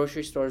takeaway, and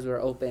grocery stores were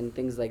open,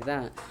 things like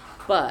that.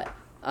 But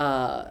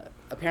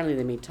apparently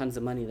they made tons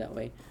of money that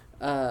way.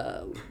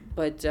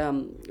 But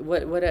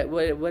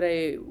what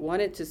I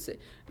wanted to say,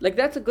 like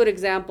that's a good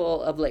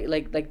example of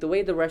like the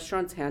way the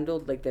restaurants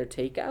handled like their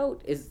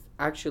takeout is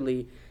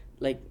actually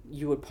like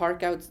you would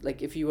park out,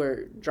 like if you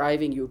were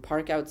driving you would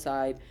park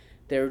outside.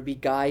 There would be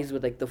guys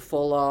with like the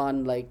full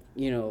on like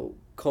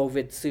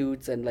COVID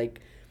suits, and like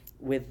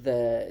with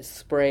the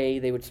spray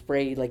they would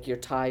spray like your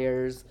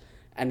tires,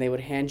 and they would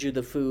hand you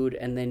the food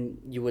and then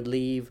you would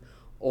leave.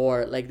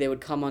 Or like they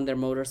would come on their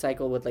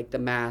motorcycle with like the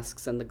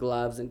masks and the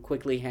gloves and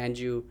quickly hand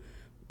you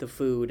the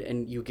food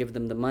and you give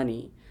them the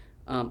money.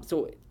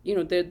 So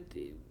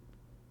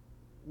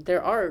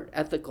there are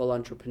ethical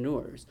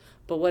entrepreneurs.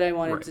 But what I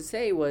wanted Right. to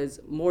say was,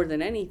 more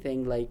than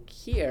anything, like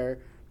here,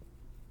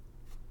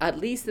 at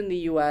least in the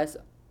US,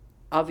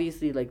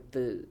 obviously like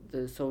the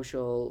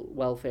social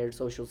welfare,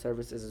 social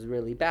services is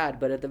really bad,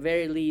 but at the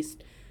very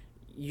least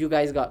you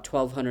guys got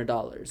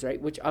 $1,200,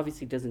 right? Which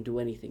obviously doesn't do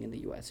anything in the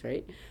US,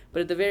 right?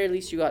 But at the very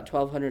least you got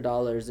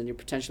 $1,200, and you're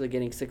potentially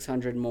getting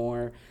 600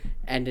 more.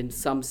 And in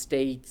some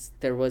states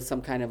there was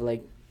some kind of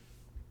like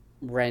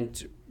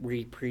rent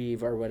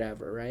reprieve or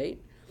whatever,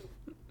 right?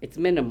 It's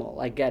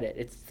minimal, I get it.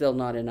 It's still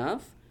not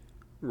enough.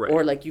 Right.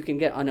 Or like you can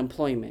get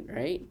unemployment,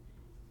 right?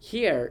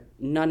 Here,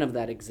 none of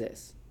that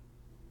exists.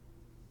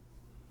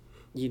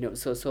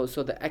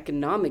 So the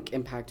economic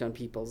impact on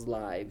people's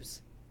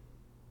lives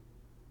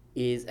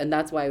is, and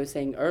that's why I was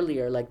saying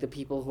earlier, like the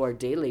people who are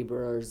day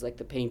laborers, like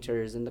the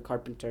painters and the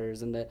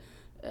carpenters and the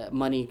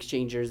money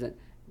exchangers, and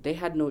they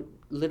had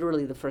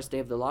literally the first day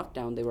of the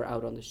lockdown, they were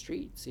out on the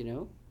streets,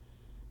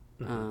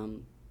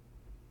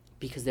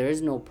 because there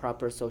is no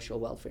proper social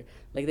welfare.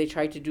 Like they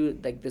tried to do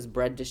like this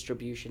bread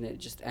distribution, it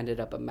just ended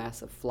up a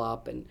massive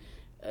flop, and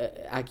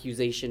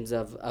accusations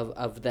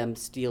of them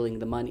stealing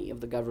the money,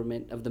 of the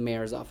government, of the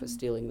mayor's office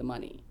stealing the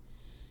money.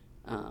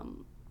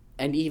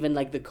 And even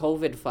like the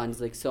COVID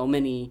funds, like so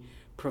many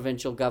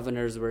provincial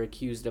governors were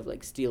accused of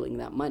like stealing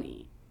that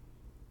money.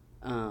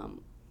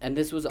 And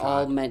this was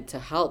all meant to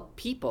help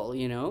people,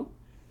 in an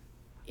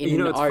it's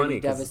already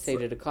funny 'cause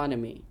devastated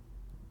economy.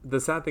 the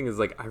sad thing is,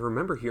 like, I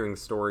remember hearing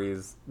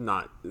stories,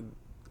 not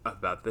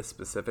about this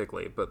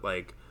specifically, but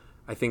like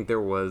I think it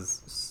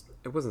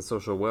wasn't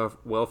social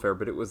welfare,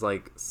 but it was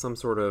like some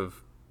sort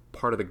of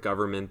part of the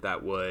government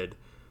that would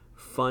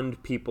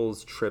fund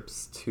people's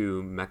trips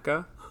to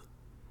Mecca.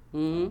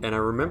 Mm-hmm. And I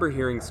remember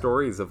hearing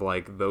stories of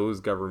like those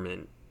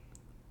government,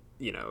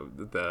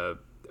 the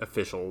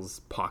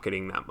officials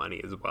pocketing that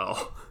money as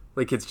well.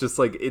 Like it's just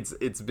like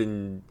it's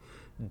been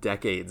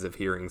decades of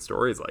hearing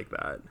stories like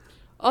that.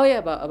 Oh yeah,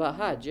 about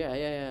Hajj,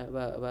 yeah,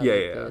 about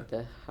Yeah, like,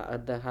 yeah.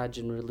 the Hajj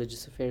and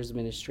Religious Affairs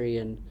Ministry,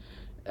 and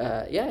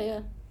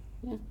yeah.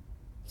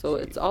 So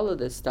it's all of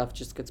this stuff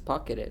just gets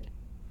pocketed.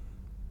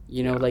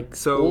 Like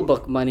So- school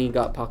book money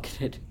got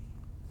pocketed.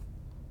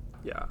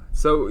 Yeah.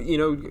 So,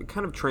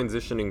 kind of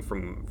transitioning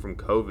from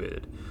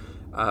COVID,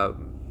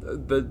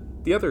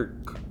 the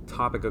other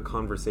topic of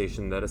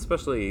conversation that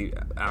especially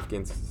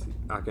Afghan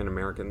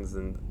Americans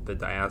and the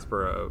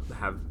diaspora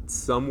have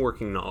some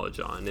working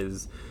knowledge on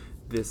is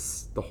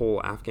the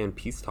whole Afghan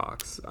peace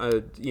talks.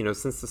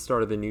 Since the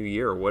start of the new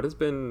year, has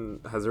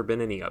there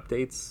been any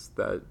updates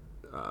that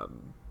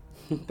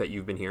that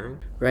you've been hearing?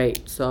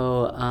 Right.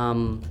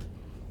 So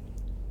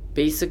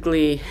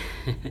basically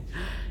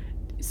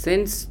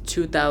since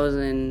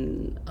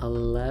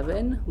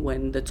 2011,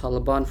 when the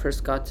Taliban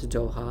first got to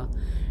Doha,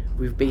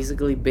 we've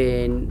basically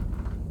been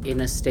in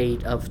a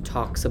state of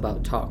talks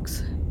about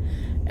talks.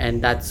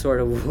 And that's sort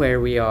of where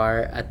we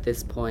are at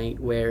this point,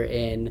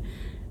 wherein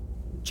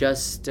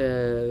just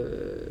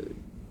a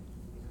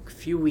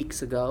few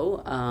weeks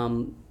ago,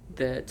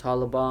 the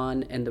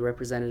Taliban and the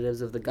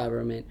representatives of the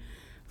government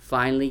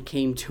finally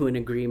came to an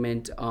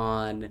agreement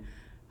on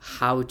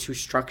how to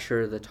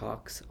structure the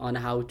talks, on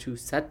how to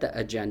set the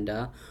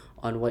agenda,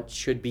 on what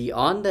should be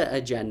on the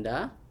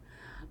agenda.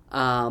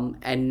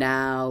 And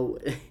now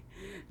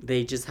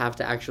they just have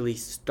to actually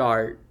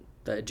start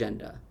the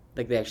agenda.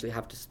 Like they actually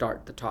have to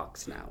start the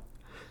talks now.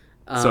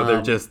 So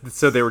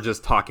they were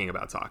just talking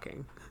about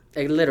talking.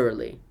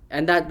 Literally.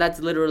 And that's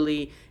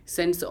literally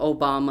since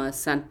Obama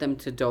sent them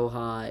to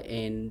Doha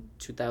in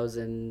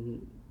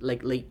 2000,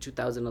 like late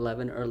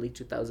 2011, early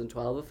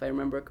 2012, if I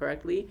remember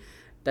correctly.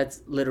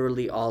 That's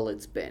literally all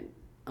it's been.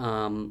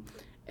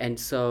 And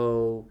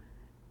so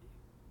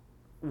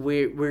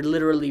we're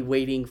literally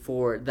waiting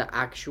for the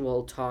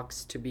actual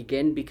talks to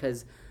begin,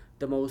 because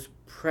the most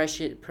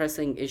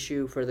pressing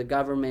issue for the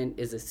government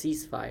is a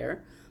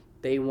ceasefire.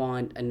 They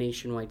want a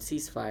nationwide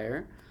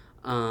ceasefire.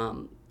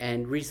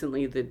 And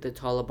recently the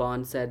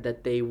Taliban said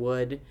that they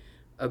would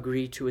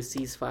agree to a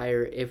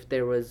ceasefire if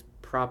there was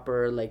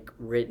proper like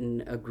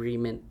written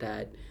agreement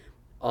that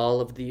all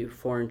of the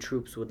foreign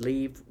troops would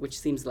leave, which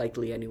seems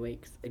likely anyway,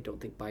 because I don't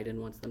think Biden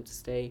wants them to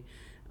stay.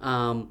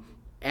 And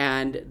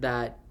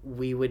that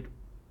we would,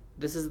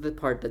 this is the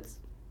part that's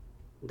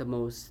the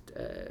most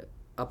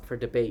up for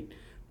debate,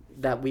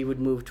 that we would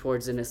move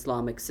towards an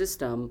Islamic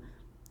system,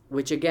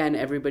 which again,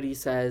 everybody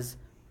says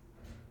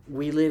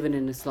we live in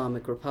an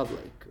Islamic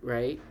republic,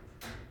 right?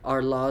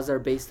 Our laws are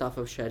based off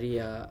of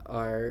Sharia.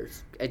 Our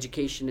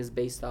education is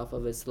based off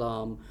of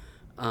Islam.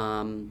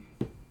 So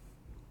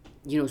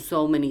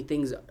many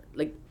things.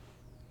 Like,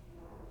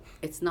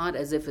 it's not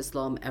as if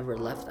Islam ever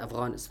left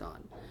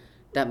Afghanistan.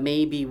 That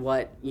may be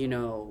what,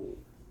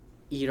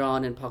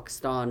 Iran and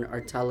Pakistan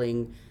are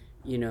telling,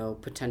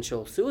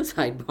 potential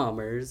suicide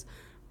bombers.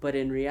 But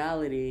in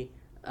reality,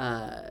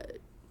 the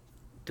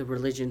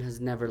religion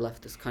has never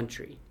left this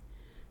country.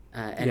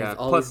 And yeah. it's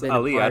always Plus, been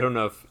Ali, a part.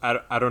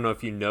 I don't know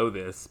if you know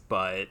this,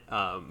 but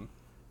I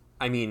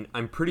mean,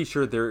 I'm pretty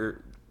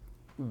sure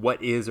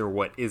what is or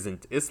what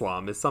isn't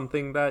Islam is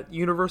something that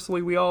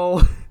universally we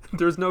all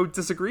there's no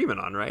disagreement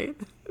on, right?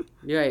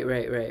 Right,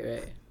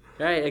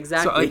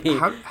 exactly. So,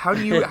 like, how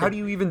do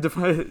you even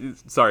define?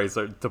 Sorry,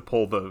 to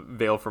pull the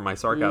veil from my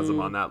sarcasm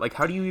on that. Like,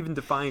 how do you even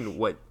define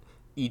what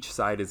each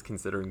side is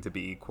considering to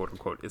be "quote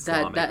unquote"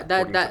 Islamic?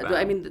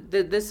 I mean,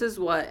 this is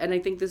what, and I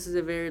think this is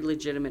a very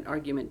legitimate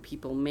argument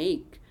people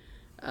make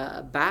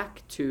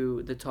back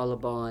to the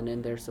Taliban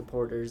and their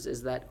supporters,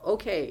 is that,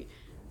 okay,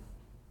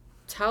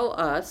 tell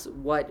us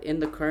what in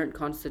the current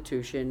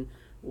constitution,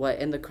 what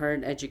in the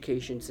current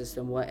education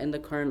system, what in the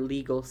current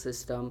legal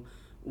system,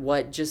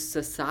 what just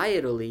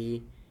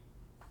societally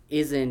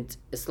isn't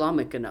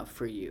Islamic enough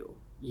for you,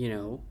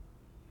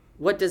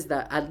 What does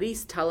that, at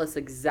least tell us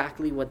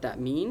exactly what that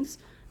means,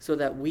 so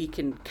that we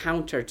can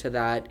counter to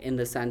that in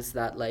the sense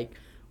that, like,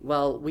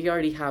 well, we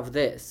already have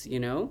this,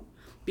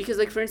 Because,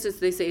 like, for instance,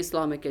 they say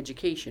Islamic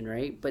education,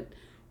 right? But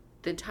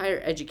the entire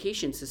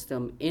education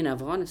system in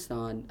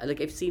Afghanistan,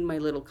 like, I've seen my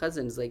little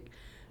cousins, like,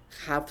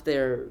 half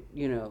their,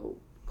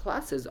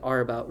 classes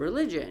are about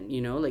religion,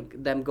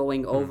 like them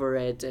going over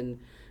it and,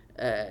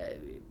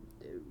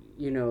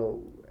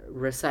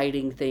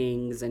 reciting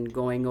things and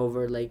going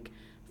over, like,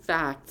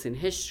 facts and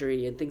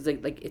history and things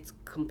like it's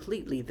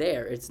completely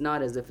there. It's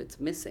not as if it's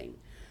missing.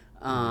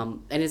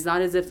 And it's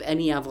not as if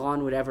any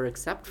Afghan would ever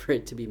accept for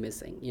it to be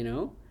missing,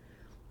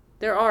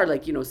 There are,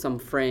 like, some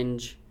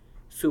fringe,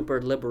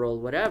 super liberal,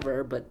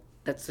 whatever, but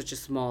that's such a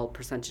small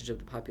percentage of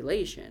the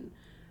population.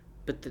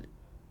 But the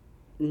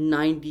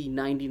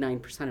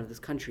 99% of this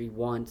country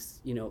wants,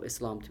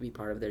 Islam to be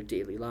part of their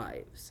daily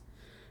lives.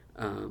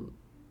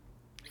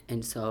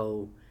 And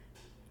so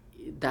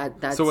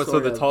that's so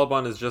the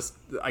Taliban is just,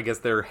 I guess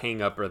their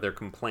hang up or their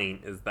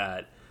complaint is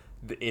that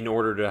in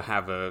order to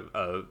have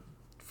a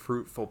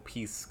fruitful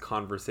peace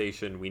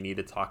conversation, we need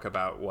to talk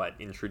about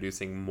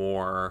introducing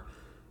more,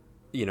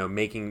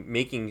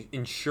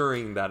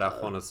 ensuring that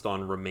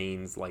Afghanistan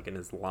remains like an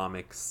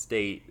Islamic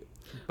state.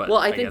 But well,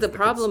 I think the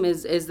problem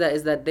is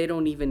that they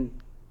don't even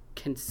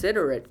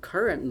consider it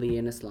currently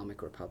an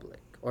Islamic republic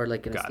or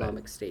like an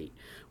Islamic state,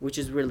 which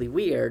is really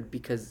weird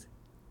because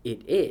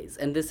it is.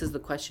 And this is the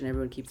question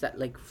everyone keeps at,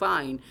 like,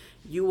 fine,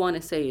 you want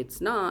to say it's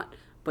not,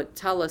 but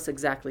tell us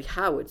exactly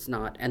how it's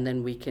not, and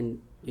then we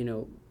can,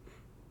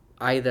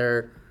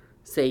 either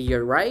say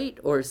you're right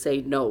or say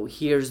no,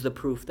 here's the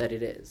proof that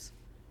it is.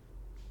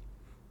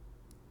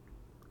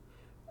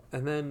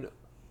 And then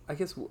I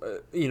guess,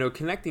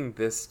 connecting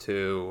this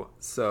to,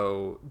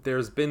 so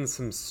there's been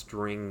some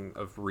string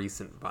of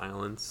recent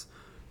violence.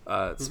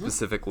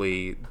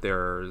 Specifically,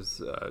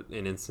 there's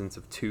an instance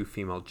of 2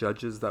 female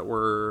judges that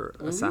were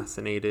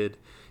assassinated,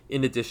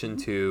 in addition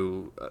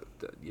to,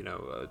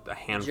 a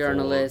handful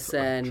journalists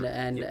of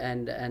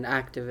and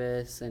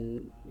activists,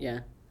 and yeah.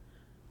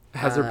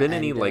 Has there been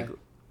any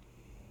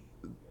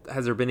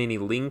has there been any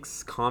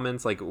links,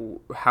 comments? Like,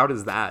 how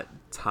does that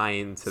tie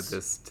into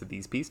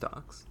these peace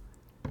talks?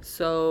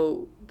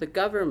 So the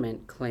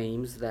government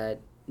claims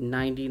that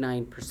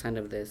 99%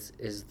 of this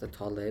is the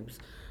Talibs.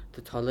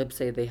 The Talibs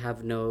say they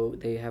have no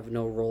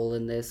role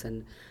in this,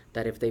 and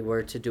that if they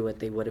were to do it,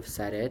 they would have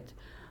said it.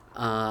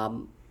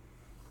 And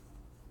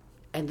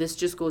this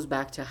just goes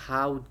back to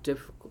how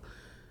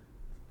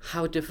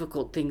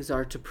difficult things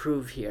are to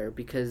prove here,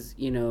 because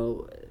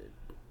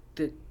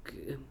the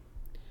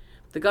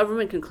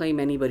government can claim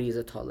anybody is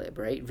a Talib,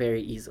 right?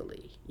 Very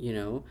easily,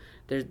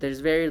 There's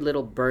very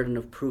little burden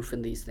of proof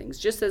in these things,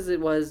 just as it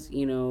was,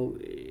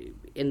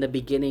 in the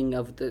beginning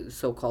of the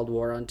so-called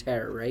war on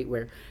terror, right?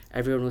 Where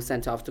everyone was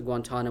sent off to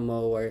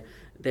Guantanamo, or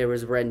there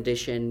was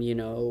rendition,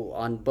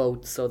 on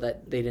boats so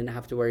that they didn't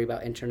have to worry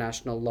about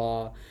international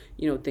law,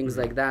 things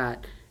like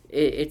that.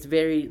 It's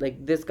very,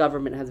 like, this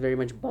government has very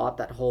much bought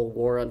that whole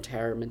war on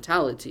terror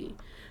mentality.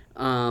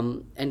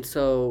 And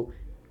so...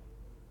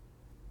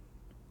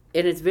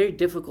 And it's very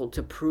difficult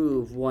to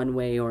prove one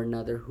way or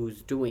another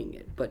who's doing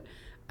it. But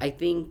I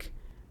think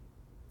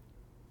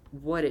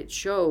what it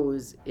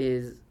shows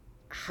is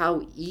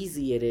how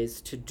easy it is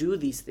to do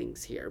these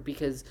things here.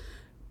 Because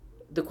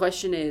the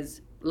question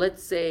is,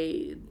 let's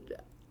say,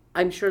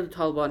 I'm sure the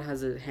Taliban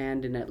has a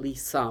hand in at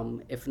least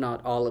some, if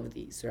not all of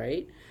these,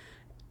 right?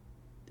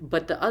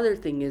 But the other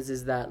thing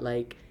is that,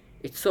 like,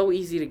 it's so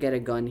easy to get a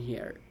gun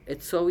here.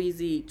 It's so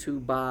easy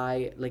to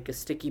buy like a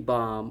sticky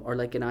bomb or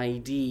like an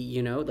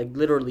IED, like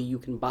literally you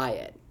can buy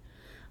it.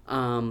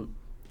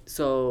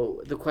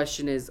 So the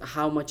question is,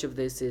 how much of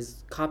this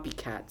is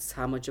copycats?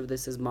 How much of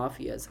this is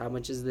mafias? How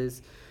much is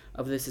this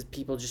is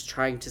people just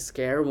trying to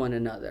scare one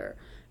another?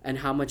 And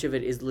how much of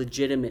it is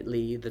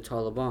legitimately the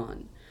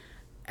Taliban?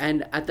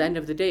 And at the end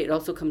of the day, it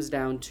also comes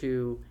down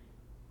to,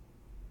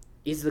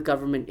 is the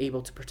government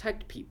able to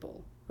protect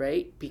people,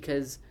 right?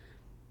 Because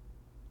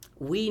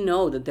we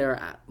know that there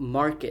are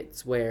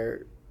markets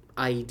where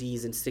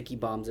IEDs and sticky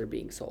bombs are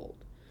being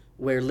sold,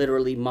 where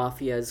literally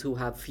mafias who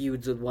have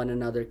feuds with one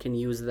another can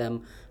use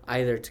them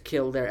either to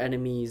kill their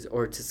enemies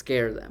or to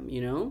scare them,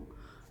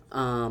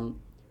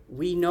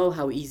 we know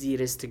how easy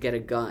it is to get a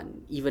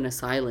gun, even a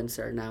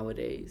silencer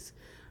nowadays.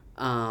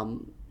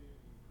 And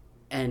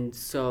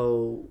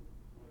so,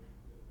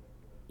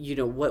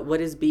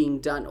 what is being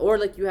done? Or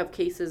like you have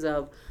cases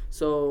of,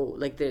 so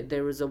like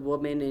there was a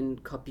woman in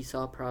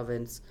Kapisa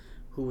province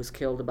who was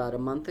killed about a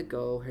month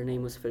ago. Her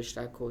name was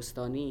Firishta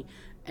Kostani.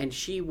 And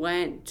she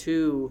went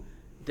to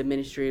the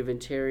Ministry of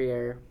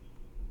Interior,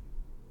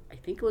 I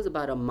think it was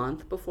about a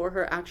month before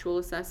her actual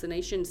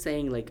assassination,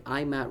 saying like,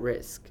 I'm at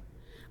risk.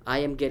 I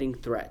am getting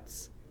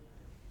threats.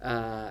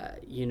 And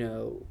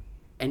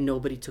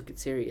nobody took it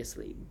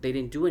seriously. They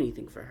didn't do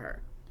anything for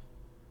her.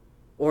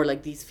 Or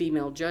like these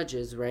female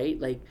judges, right?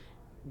 Like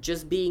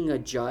just being a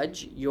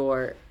judge,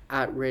 you're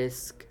at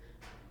risk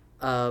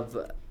of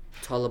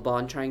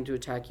Taliban trying to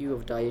attack you,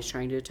 of Daesh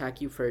trying to attack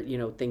you for,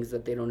 things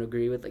that they don't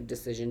agree with, like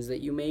decisions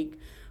that you make,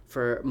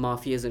 for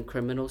mafias and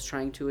criminals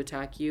trying to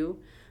attack you.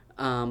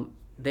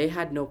 They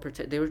had no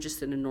they were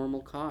just in a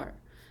normal car.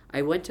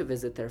 I went to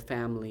visit their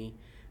family,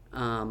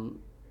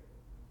 and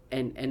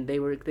they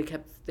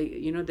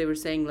were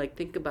saying, like,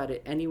 think about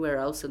it, anywhere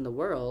else in the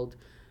world,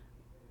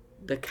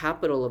 the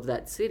capital of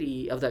that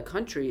city, of that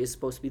country, is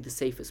supposed to be the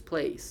safest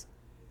place.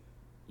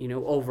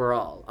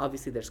 Overall.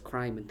 Obviously there's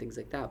crime and things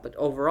like that, but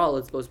overall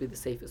it's supposed to be the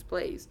safest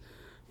place.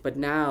 But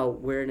now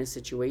we're in a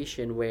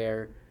situation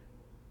where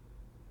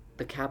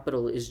the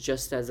capital is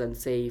just as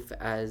unsafe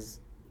as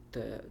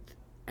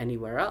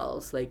anywhere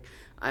else. Like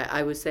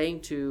I was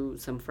saying to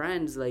some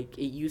friends, like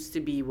it used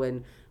to be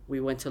when we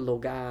went to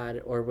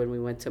Logar or when we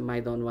went to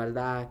Maidan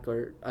Wardak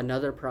or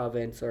another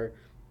province or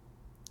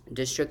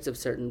districts of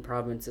certain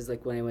provinces,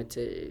 like when I went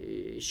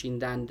to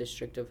Shindan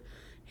district of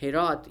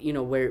Herat,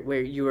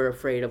 where you were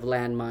afraid of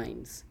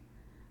landmines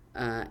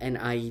and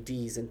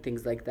IEDs and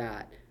things like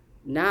that.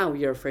 Now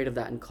you're afraid of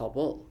that in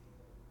Kabul.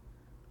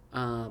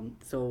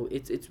 So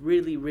it's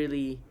really,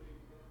 really,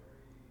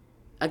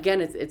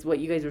 again, it's what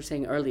you guys were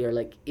saying earlier,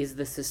 like, is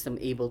the system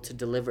able to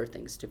deliver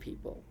things to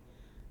people?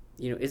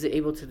 Is it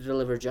able to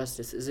deliver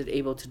justice? Is it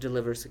able to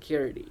deliver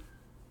security?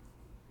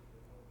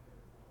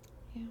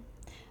 Yeah.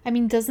 I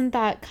mean, doesn't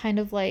that kind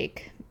of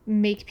like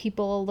make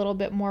people a little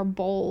bit more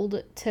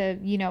bold to,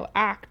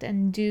 act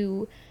and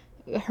do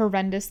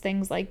horrendous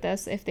things like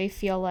this if they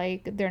feel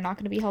like they're not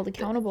going to be held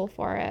accountable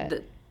for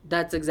it?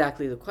 That's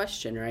exactly the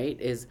question,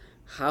 right? Is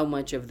how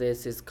much of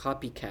this is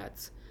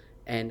copycats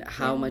and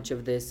how much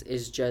of this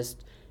is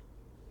just,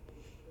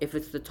 if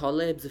it's the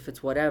Talibs, if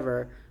it's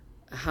whatever,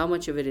 how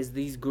much of it is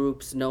these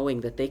groups knowing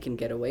that they can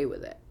get away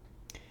with it?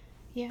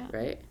 Yeah.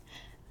 Right?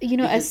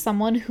 As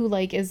someone who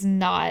like is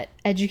not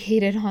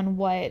educated on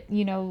what,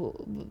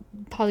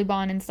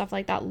 Taliban and stuff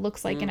like that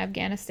looks like in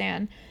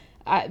Afghanistan,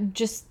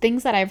 just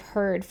things that I've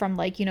heard from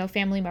like,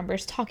 family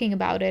members talking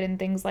about it and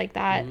things like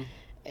that.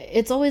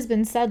 It's always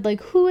been said,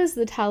 like, who is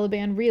the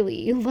Taliban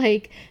really?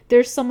 Like,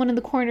 there's someone in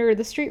the corner of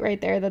the street right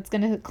there that's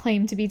going to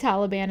claim to be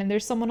Taliban, and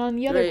there's someone on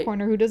the other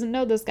corner who doesn't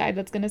know this guy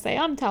that's going to say,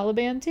 I'm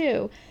Taliban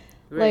too.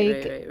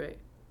 Right.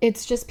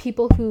 It's just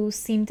people who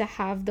seem to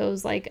have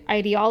those like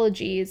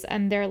ideologies,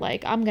 and they're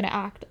like, I'm going to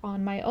act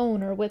on my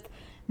own or with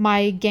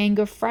my gang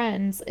of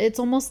friends. It's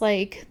almost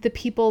like the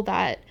people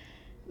that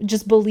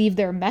just believe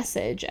their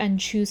message and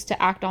choose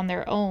to act on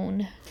their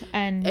own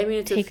and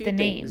take the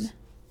name. Things.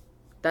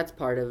 That's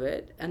part of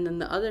it. And then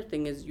the other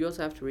thing is, you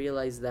also have to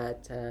realize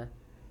that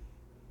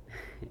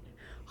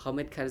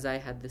Hamid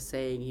Karzai had this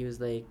saying, he was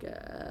like,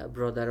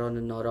 Brodaron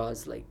and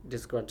Noraz, like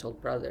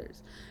disgruntled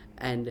brothers.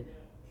 And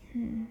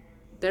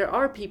there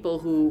are people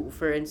who,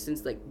 for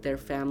instance, like their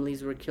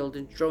families were killed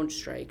in drone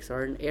strikes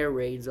or in air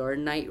raids or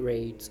in night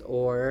raids,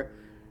 or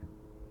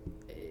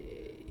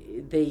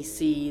they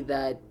see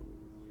that,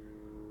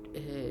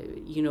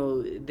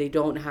 they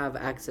don't have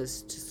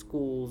access to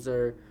schools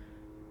or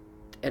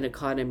an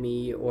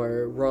economy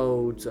or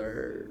roads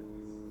or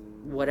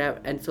whatever,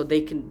 and so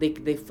they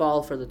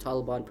fall for the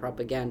Taliban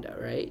propaganda,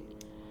 right?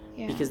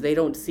 Yeah. Because they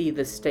don't see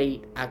the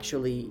state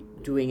actually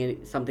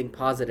doing something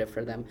positive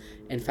for them.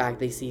 In fact,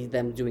 they see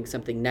them doing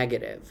something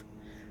negative.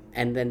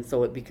 And then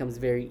so it becomes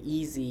very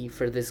easy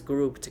for this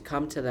group to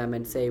come to them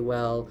and say,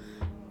 well,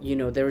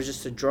 there was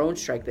just a drone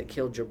strike that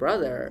killed your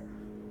brother.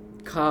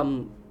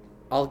 Come,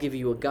 I'll give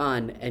you a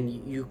gun and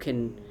you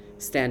can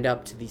stand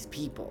up to these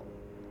people.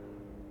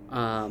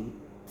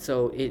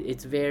 So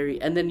it's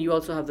very... And then you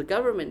also have the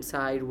government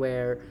side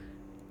where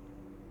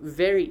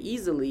very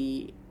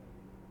easily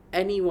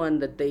anyone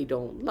that they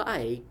don't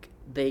like,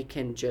 they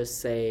can just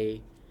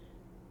say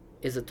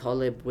is a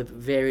Talib with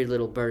very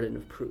little burden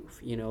of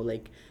proof.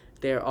 Like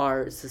there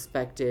are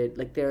suspected,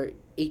 like there are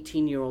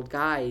 18-year-old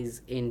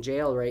guys in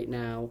jail right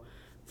now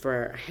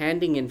for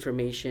handing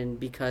information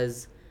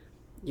because,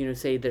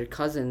 say their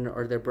cousin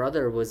or their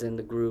brother was in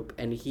the group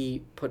and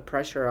he put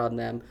pressure on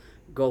them,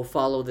 go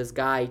follow this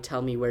guy,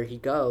 tell me where he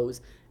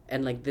goes.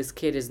 And like this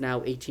kid is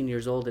now 18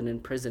 years old and in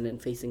prison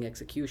and facing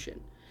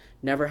execution.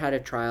 Never had a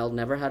trial,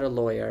 never had a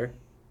lawyer.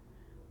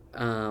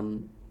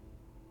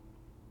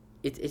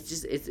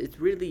 It's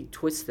really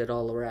twisted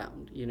all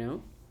around,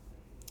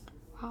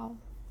 Wow.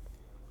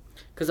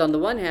 Because on the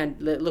one hand,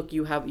 look,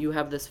 you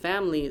have this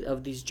family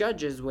of these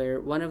judges where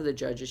one of the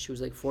judges, she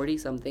was like 40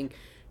 something,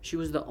 she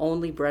was the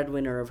only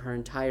breadwinner of her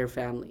entire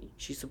family.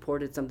 She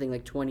supported something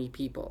like 20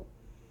 people,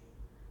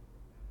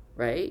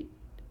 right?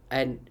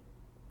 And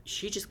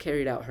she just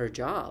carried out her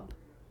job,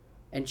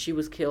 and she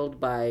was killed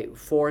by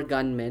 4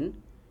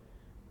 gunmen,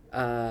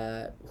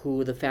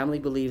 who the family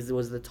believes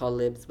was the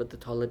Talibs, but the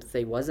Talibs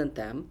say wasn't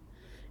them.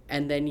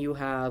 And then you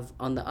have,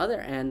 on the other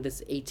end,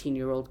 this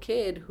 18-year-old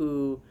kid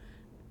who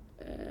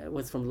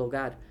was from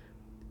Logad,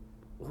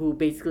 who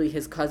basically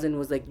his cousin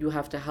was like, you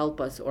have to help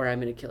us or I'm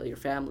going to kill your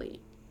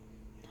family.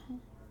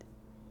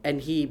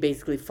 And he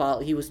basically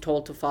he was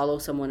told to follow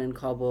someone in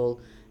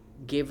Kabul,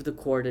 give the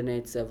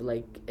coordinates of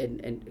like,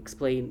 and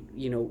explain,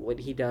 what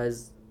he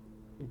does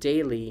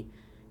daily.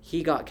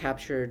 He got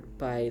captured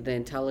by the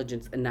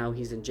intelligence and now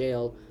he's in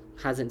jail,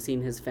 hasn't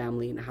seen his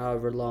family in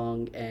however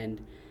long,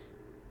 and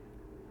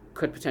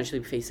could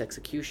potentially face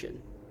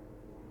execution.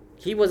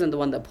 He wasn't the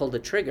one that pulled the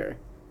trigger,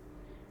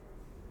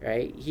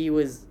 right? He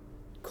was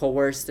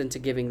coerced into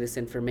giving this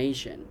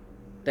information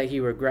that he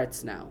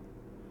regrets now.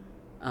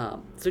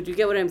 So do you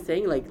get what I'm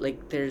saying?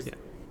 Like there's,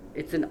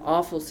 it's an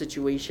awful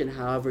situation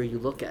however you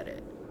look at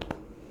it.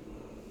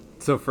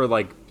 So for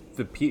like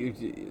the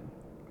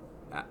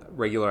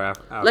regular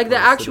like the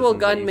actual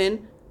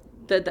gunman,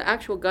 the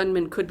actual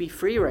gunman could be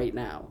free right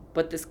now,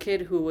 but this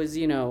kid who was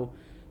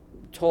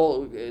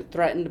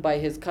threatened by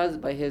his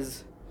cousin, I think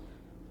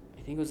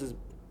it was his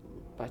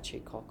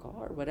Bache Kaka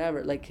or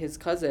whatever, like his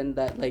cousin,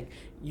 that like,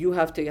 you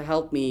have to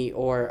help me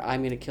or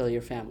I'm gonna kill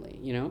your family,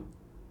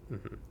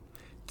 Mm-hmm.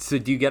 So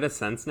do you get a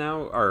sense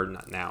now, or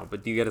not now,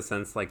 but do you get a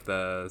sense like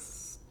the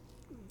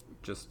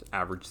just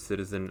average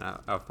citizen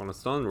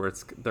Afghanistan where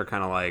they're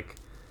kind of like,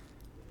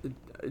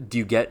 do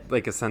you get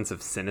like a sense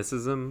of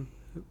cynicism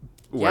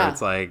where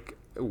it's like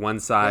one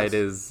side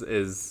is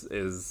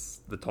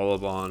the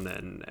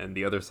Taliban and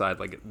the other side,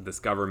 like this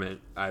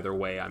government, either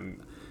way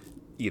I'm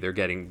either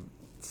getting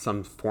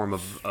some form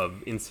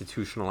of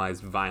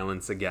institutionalized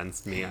violence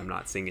against me. I'm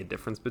not seeing a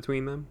difference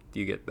between them.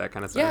 Do you get that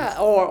kind of sense? Yeah,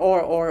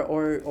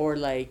 or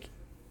like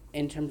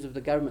in terms of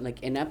the government,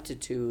 like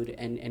ineptitude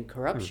and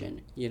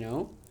corruption,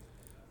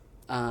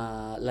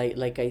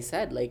 like I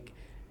said, like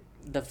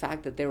the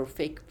fact that there were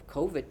fake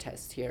COVID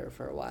tests here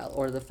for a while,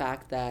 or the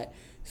fact that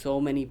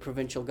so many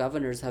provincial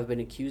governors have been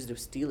accused of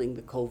stealing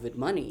the COVID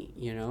money,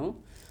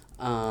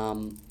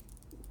 and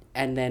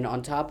then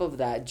on top of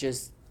that,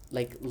 just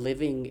like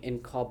living in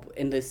Kabul,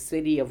 in the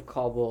city of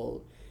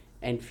Kabul,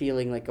 and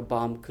feeling like a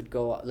bomb could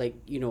go, like,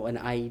 an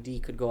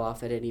IED could go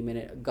off at any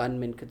minute. A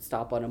gunman could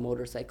stop on a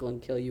motorcycle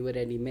and kill you at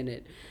any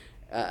minute.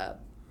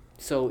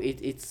 So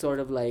it's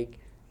sort of like,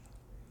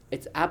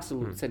 it's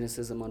absolute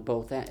cynicism on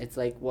both ends. It's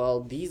like,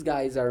 well, these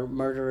guys are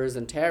murderers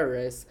and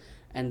terrorists,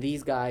 and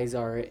these guys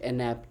are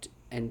inept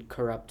and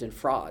corrupt and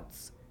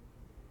frauds.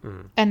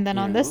 And then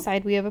on this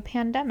side, we have a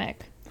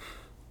pandemic.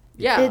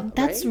 Yeah,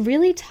 that's right?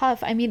 really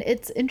tough. I mean,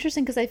 it's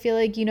interesting because I feel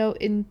like,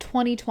 in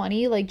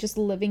 2020, like just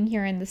living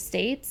here in the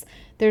States,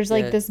 there's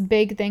like this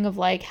big thing of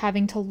like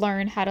having to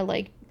learn how to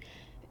like,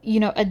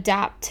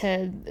 adapt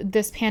to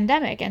this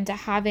pandemic and to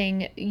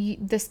having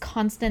this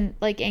constant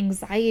like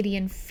anxiety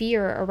and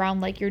fear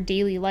around like your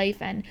daily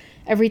life, and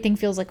everything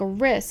feels like a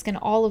risk and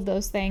all of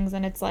those things.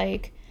 And it's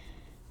like,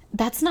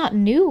 that's not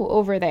new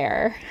over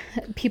there.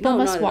 People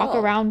must walk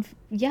around,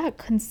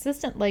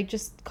 consistent, like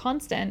just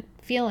constant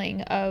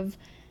feeling of,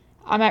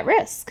 I'm at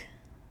risk.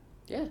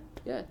 Yeah.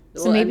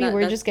 So maybe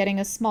we're just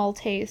getting a small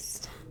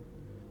taste.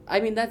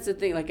 I mean, that's the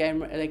thing. Like, I'm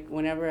like,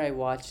 whenever I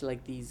watch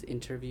like these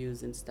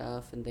interviews and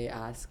stuff, and they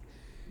ask,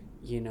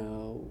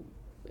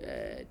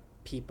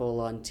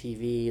 people on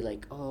TV,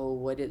 like, oh,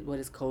 what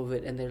is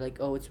COVID? And they're like,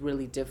 oh, it's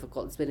really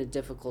difficult. It's been a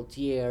difficult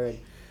year. And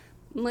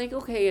I'm like,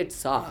 okay, it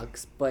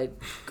sucks, but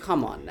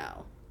come on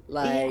now,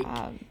 like,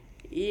 have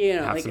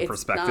like some it's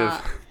perspective.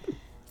 not.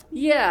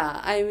 Yeah,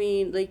 I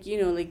mean, like,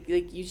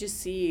 like you just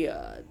see.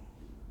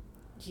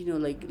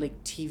 Like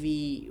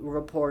TV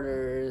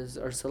reporters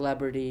or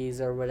celebrities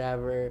or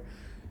whatever,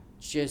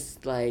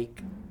 just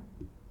like,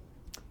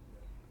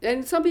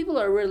 and some people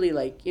are really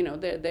like,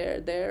 they're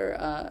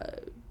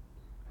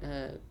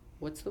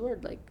what's the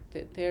word, like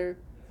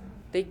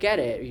they get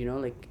it,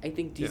 like I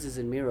think Jesus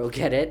and Miro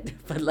get it,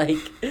 but like,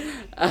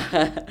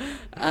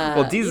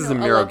 well, Jesus and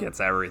Miro gets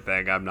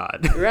everything. I'm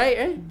not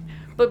right.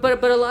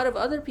 But a lot of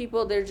other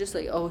people, they're just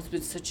like, oh, it's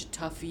been such a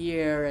tough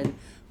year, and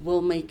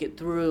we'll make it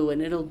through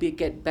and it'll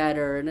get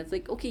better. And it's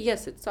like, okay,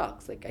 yes, it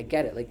sucks. Like, I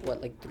get it. Like,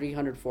 what, like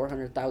 300,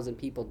 400,000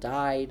 people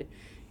died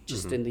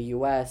just in the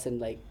U.S. and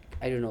like,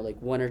 I don't know,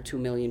 like 1 or 2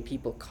 million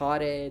people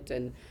caught it.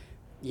 And,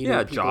 you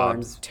know, people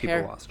jobs. are in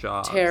People lost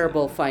jobs.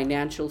 terrible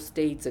financial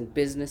states, and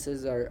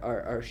businesses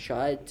are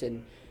shut,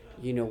 and,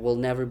 you know, we'll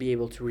never be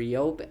able to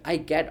reopen. I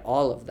get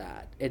all of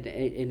that. And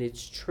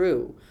it's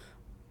true.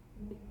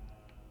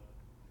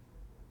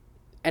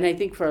 And I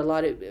think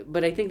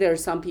but I think there are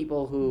some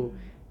people who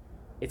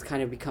it's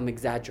kind of become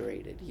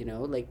exaggerated, you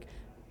know, like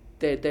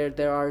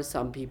there are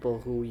some people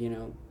who, you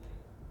know,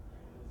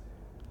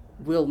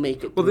 will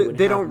make it through.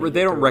 Well,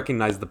 they don't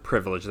recognize the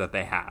privilege that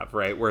they have,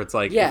 right? Where it's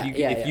like,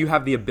 if you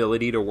have the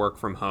ability to work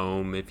from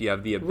home, if you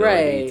have the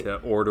ability to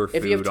order food,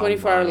 if you have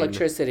 24-hour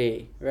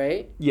electricity,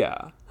 right?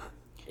 Yeah.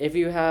 If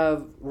you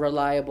have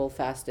reliable,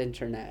 fast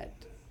internet.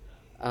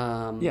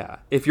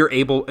 If you're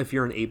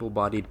an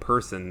able-bodied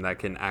person that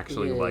can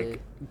actually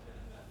like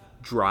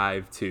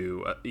drive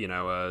to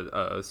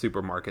a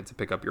supermarket to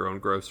pick up your own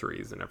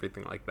groceries and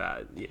everything like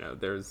that, you know,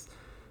 there's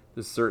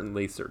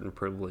certainly certain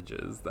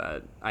privileges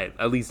that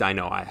at least I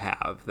know I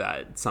have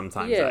that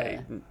sometimes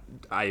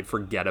I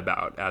forget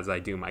about as I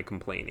do my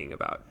complaining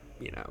about,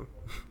 you know,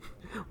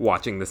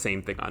 watching the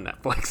same thing on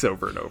Netflix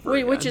over and over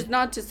again. Which is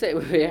not to say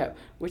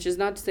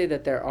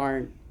that there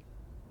aren't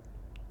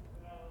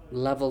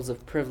levels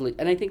of privilege.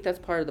 And I think that's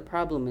part of the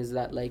problem, is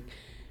that like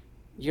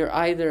you're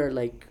either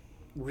like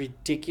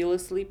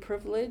ridiculously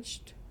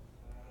privileged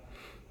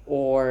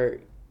or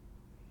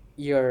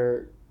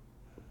you're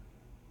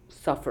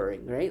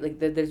suffering, right? Like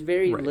there's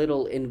very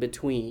little in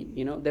between,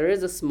 you know. There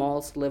is a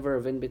small sliver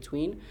of in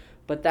between,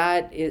 but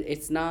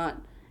it's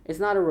not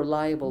a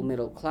reliable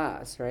middle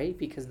class, right?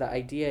 Because the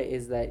idea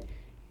is that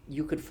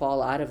you could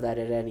fall out of that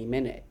at any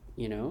minute,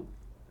 you know.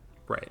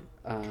 Right.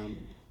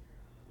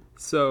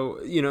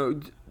 So, you know,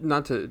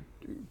 not to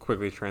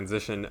quickly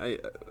transition,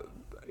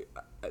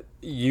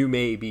 you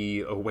may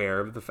be aware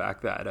of the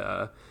fact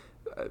that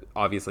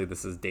obviously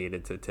this is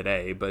dated to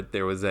today, but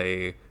there was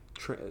a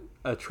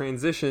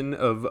transition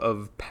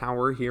of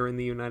power here in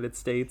the United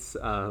States.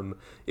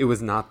 It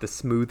was not the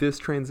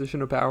smoothest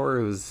transition of power.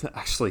 It was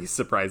actually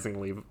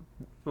surprisingly,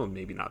 well,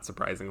 maybe not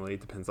surprisingly,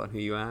 it depends on who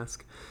you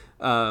ask.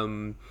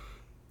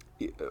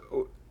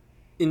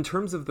 In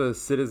terms of the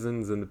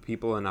citizens and the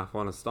people in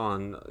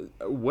Afghanistan,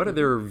 what are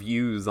their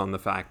views on the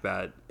fact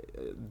that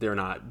they're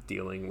not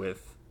dealing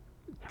with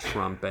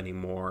Trump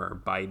anymore,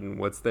 Biden?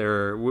 What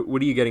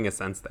are you getting a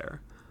sense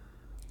there?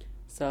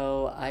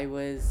 So I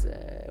was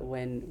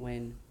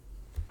when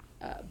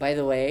by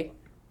the way,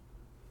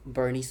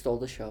 Bernie stole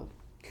the show.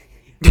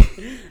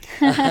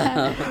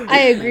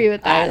 I agree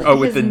with that. Oh,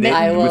 with the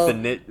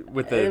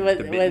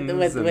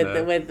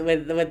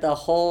the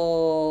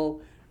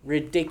whole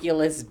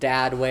ridiculous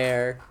dad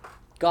wear.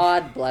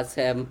 God bless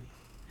him.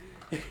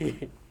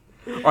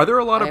 Are there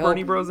a lot of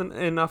Bernie bros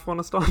in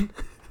Afghanistan?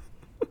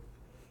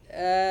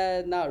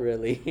 Not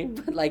really,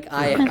 but like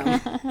I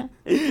am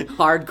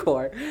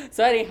hardcore.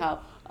 So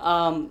anyhow,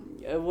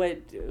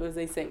 what was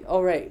I saying?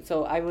 Oh right,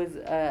 so I was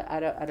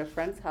at a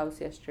friend's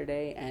house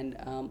yesterday, and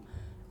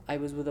I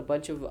was with a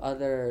bunch of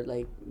other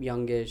like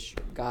youngish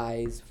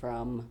guys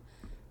from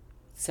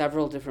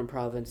several different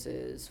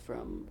provinces,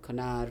 from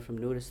Kanad, from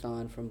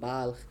Nuristan, from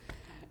Balkh,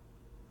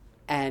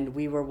 and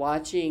we were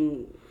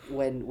watching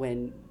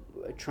when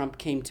Trump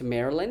came to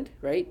Maryland,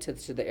 right, to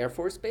the Air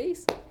Force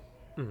Base.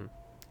 Mm-hmm.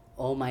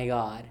 Oh my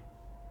God,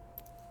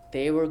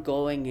 they were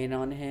going in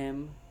on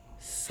him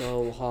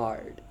so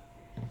hard.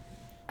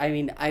 I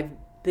mean,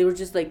 they were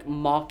just like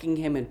mocking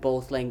him in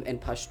both in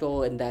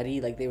Pashto and Dari.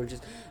 Like they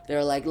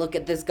were like, look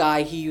at this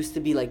guy. He used to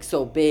be like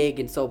so big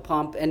and so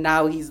pumped, and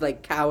now he's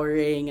like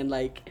cowering, and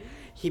like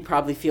he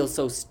probably feels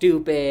so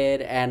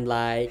stupid, and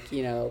like,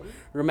 you know,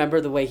 remember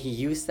the way he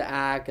used to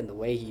act and the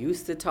way he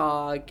used to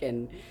talk,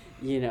 and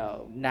you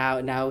know,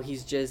 now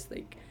he's just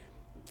like,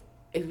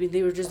 I mean,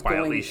 they were just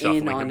quietly going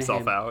in on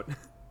himself him. Out.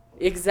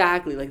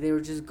 Exactly, like they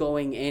were just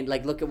going in,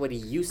 like, look at what he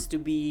used to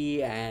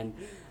be, and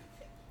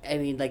I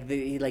mean,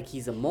 like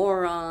he's a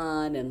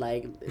moron, and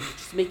like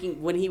just making,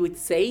 when he would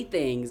say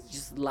things,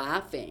 just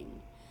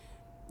laughing.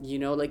 You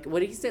know, like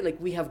what did he say? Like,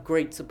 we have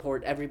great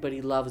support,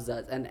 everybody loves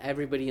us, and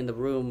everybody in the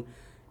room,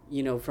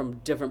 you know, from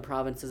different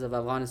provinces of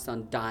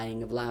Afghanistan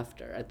dying of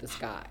laughter at this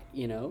guy,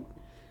 you know?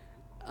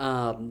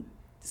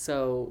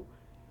 So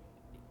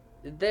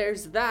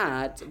there's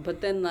that, but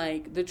then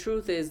like the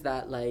truth is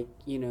that, like,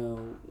 you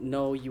know,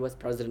 no U.S.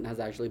 president has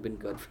actually been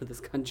good for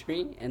this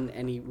country in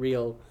any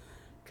real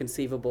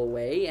conceivable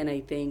way. And I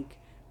think,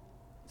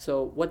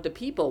 so what the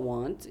people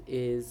want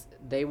is,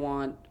 they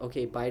want,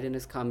 okay, Biden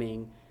is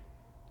coming,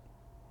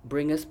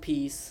 bring us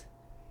peace,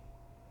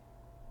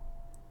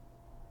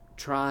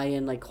 try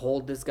and like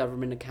hold this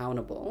government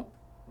accountable,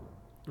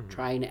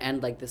 try and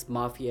end like this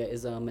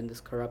mafiaism and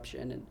this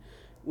corruption, and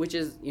which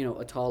is, you know,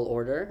 a tall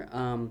order.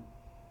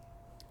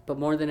 But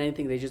more than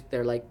anything,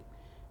 they're like,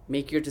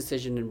 make your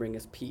decision and bring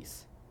us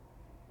peace.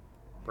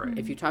 Right.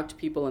 If you talk to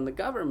people in the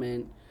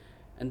government,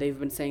 and they've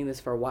been saying this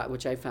for a while,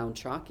 which I found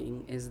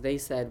shocking, is they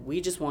said, we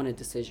just want a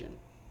decision.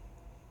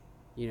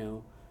 You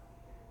know,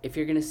 if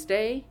you're gonna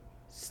stay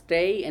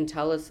and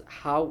tell us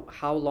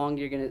how long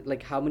you're gonna,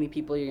 like, how many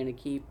people you're gonna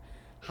keep,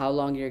 how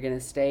long you're gonna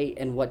stay,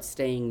 and what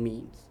staying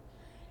means.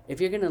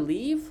 If you're gonna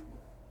leave,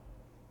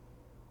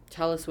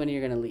 tell us when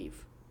you're gonna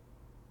leave.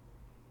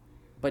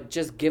 But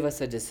just give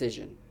us a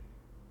decision.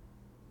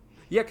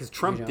 Yeah, because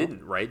Trump You know?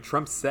 didn't, right?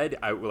 Trump said,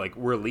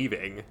 we're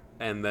leaving,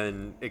 and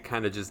then it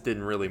kind of just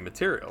didn't really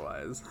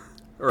materialize.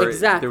 Or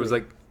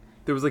Exactly.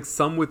 there was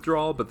some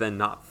withdrawal, but then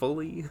not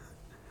fully.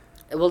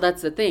 Well,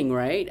 that's the thing,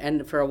 right?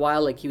 And for a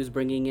while, like, he was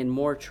bringing in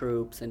more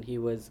troops, and he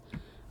was,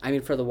 I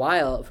mean, for a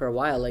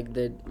while, like,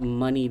 the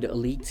moneyed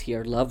elites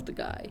here loved the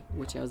guy,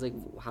 which I was like,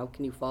 how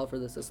can you fall for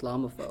this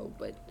Islamophobe?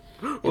 But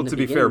Well, to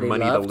be fair,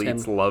 moneyed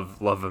elites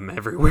love him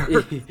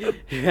everywhere.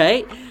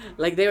 Right?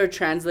 Like, they were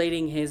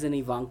translating his and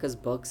Ivanka's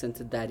books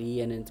into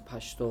Dari and into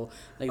Pashto.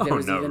 Like, there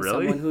was even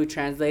someone who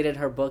translated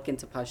her book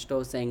into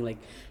Pashto, saying, like,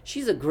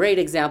 she's a great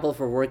example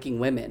for working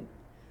women.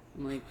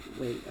 I'm like,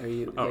 wait,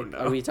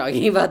 are we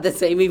talking about the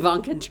same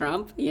Ivanka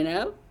Trump, you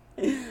know?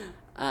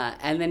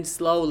 And then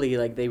slowly,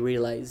 like, they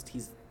realized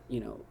he's, you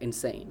know,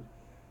 insane.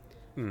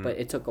 But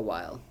it took a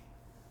while.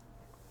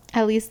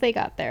 At least they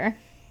got there.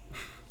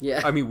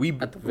 Yeah. I mean,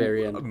 at the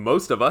very end.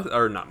 Most of us,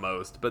 or not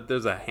most, but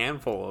there's a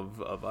handful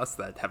of us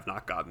that have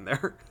not gotten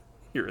there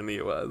here in the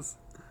U.S.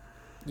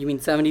 You mean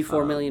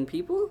 74 million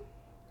people?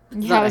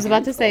 Yeah, I was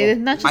about to say,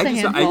 not just a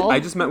handful. I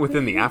just meant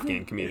within the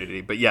Afghan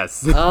community, but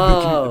yes.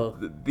 Oh.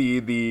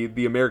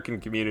 the American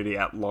community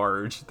at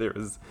large, there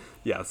was,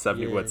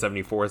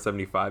 74,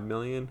 75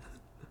 million?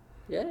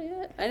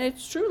 Yeah. And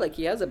it's true, like,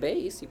 he has a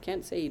base. You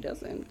can't say he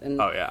doesn't.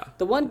 And oh, yeah.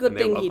 The one good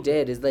thing he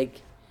did is,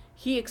 like,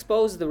 he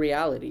exposed the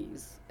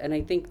realities. And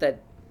I think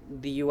that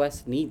the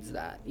U.S. needs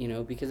that, you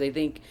know, because I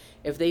think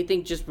if they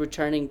think just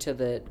returning to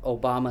the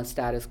Obama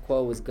status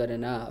quo is good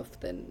enough,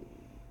 then...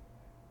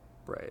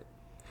 Right.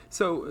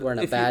 So we're in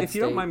a if state.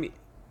 You don't mind me,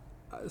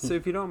 so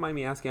if you don't mind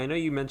me asking, I know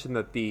you mentioned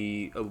that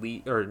the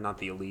elite, or not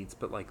the elites,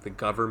 but like the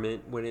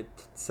government, when it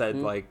said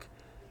like,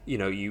 you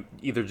know, you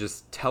either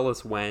just tell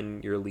us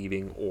when you're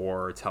leaving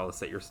or tell us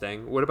that you're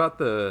staying. What about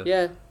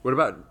what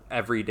about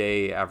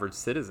everyday average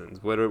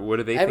citizens? What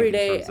do they think in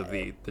terms of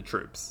the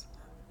troops?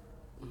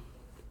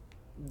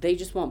 They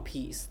just want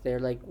peace. They're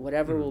like,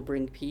 whatever will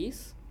bring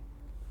peace.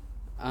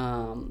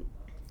 That's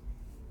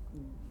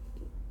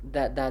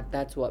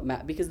what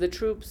matters, because the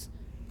troops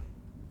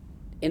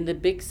in the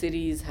big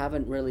cities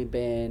haven't really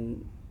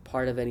been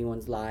part of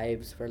anyone's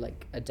lives for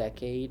like a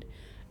decade,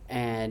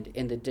 and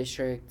in the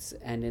districts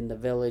and in the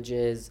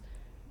villages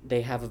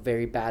they have a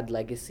very bad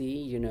legacy,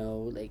 you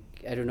know.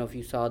 Like, I don't know if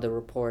you saw the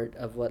report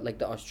of what like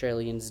the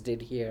Australians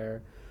did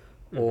here,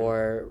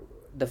 or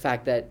the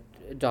fact that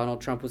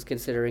Donald Trump was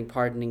considering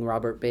pardoning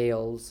Robert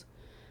Bales,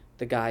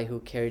 the guy who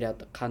carried out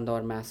the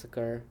Kandahar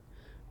massacre.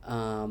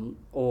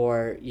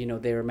 Or, you know,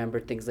 they remember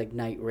things like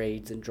night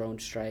raids and drone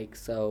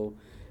strikes. So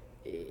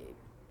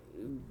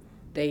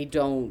they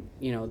don't,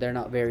 you know, they're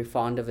not very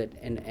fond of it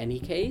in any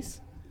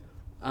case.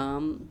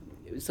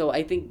 So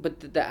I think,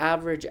 but the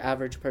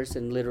average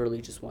person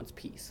literally just wants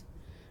peace.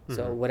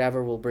 So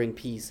whatever will bring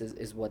peace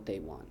is what they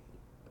want.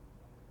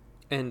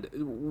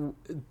 And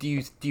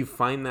do you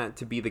find that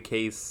to be the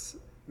case,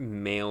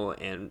 male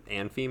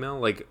and female?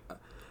 Like,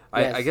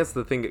 Yes. I guess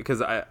the thing,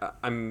 because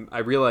I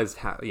realized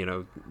how, you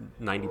know,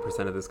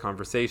 90% of this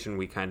conversation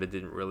we kind of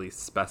didn't really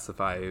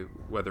specify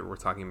whether we're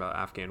talking about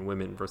Afghan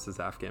women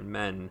versus Afghan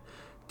men.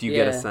 Do you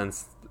get a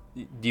sense?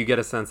 Do you get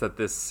a sense that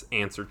this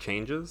answer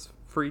changes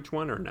for each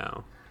one, or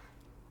no?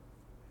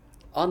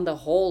 On the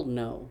whole,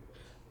 no.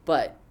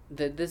 But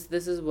this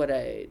is what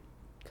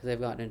because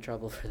I've gotten in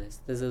trouble for this.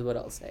 This is what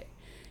I'll say,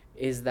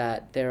 is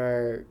that there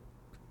are,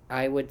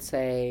 I would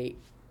say,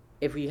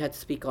 if we had to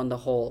speak on the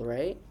whole,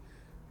 right?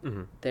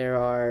 There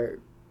are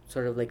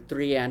sort of like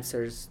three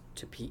answers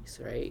to peace,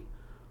 right?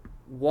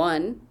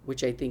 One,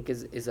 which I think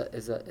is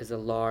a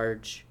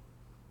large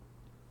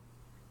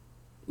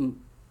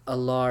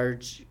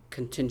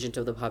contingent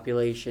of the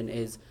population,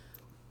 is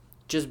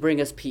just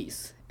bring us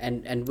peace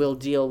and we'll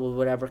deal with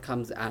whatever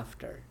comes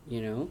after,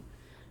 you know?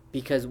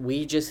 Because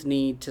we just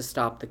need to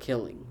stop the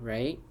killing,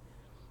 right?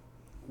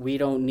 We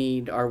don't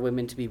need our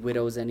women to be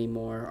widows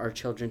anymore, our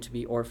children to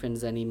be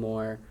orphans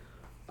anymore,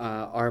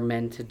 our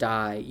men to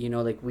die, you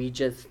know, like, we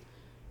just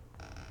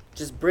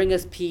bring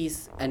us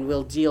peace and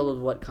we'll deal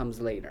with what comes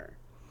later.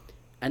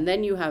 And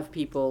then you have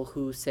people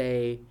who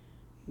say,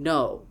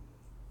 no,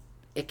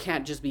 it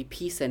can't just be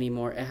peace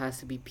anymore. It has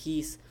to be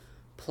peace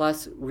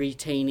plus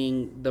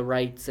retaining the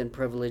rights and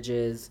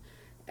privileges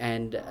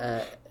and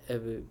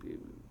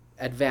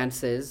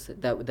advances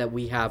that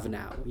we have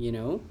now, you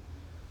know.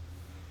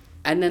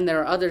 And then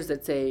there are others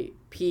that say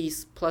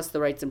peace plus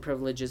the rights and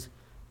privileges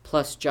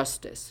plus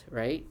justice,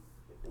 right?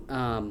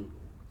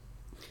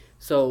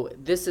 So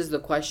this is the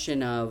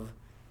question of,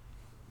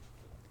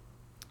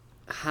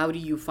 how do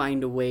you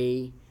find a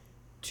way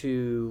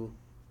to,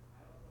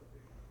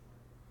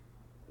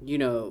 you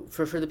know,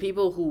 for the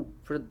people who,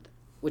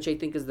 which I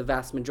think is the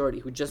vast majority,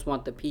 who just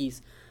want the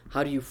peace,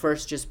 how do you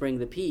first just bring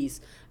the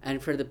peace?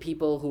 And for the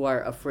people who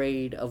are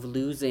afraid of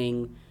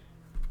losing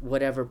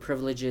whatever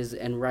privileges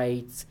and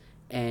rights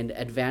and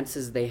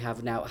advances they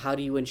have now, how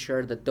do you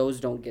ensure that those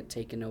don't get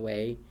taken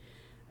away?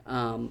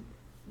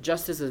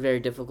 Justice is very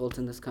difficult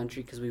in this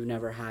country because we've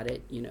never had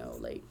it.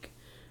 Like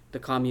the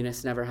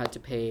communists never had to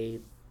pay,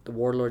 the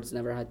warlords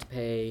never had to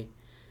pay,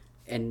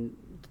 and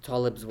the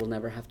Talibs will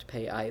never have to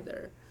pay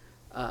either.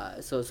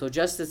 So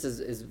justice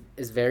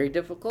is very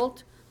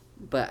difficult,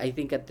 but I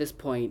think at this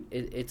point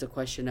it's a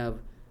question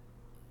of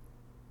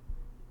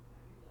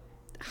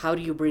how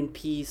do you bring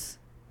peace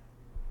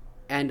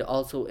and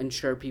also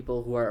ensure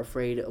people who are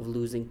afraid of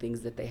losing things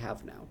that they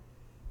have now.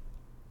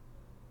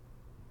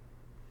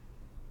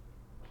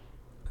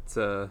 It's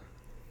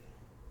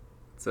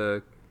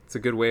a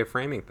good way of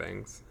framing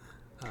things.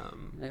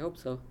 I hope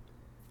so.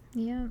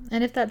 Yeah,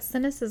 and if that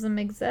cynicism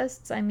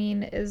exists, I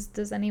mean,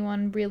 does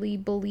anyone really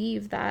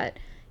believe that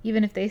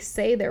even if they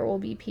say there will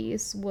be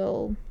peace,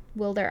 will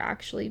there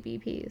actually be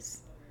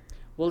peace?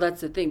 Well,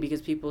 that's the thing,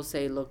 because people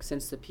say, look,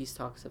 since the peace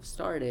talks have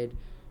started,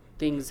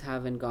 things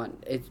haven't gone.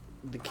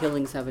 The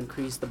killings have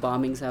increased, the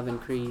bombings have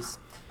increased,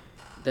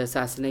 the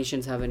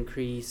assassinations have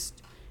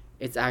increased.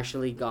 It's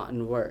actually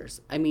gotten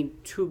worse. I mean,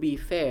 to be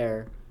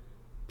fair,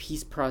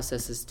 peace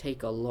processes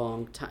take a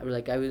long time.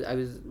 Like I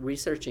was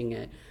researching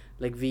it.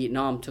 Like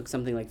Vietnam took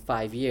something like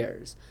 5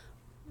 years,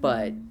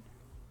 but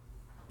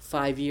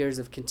 5 years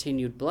of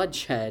continued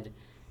bloodshed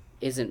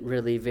isn't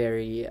really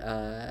very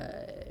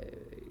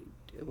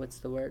what's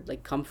the word?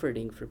 Like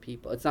comforting for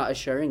people. It's not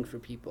assuring for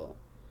people.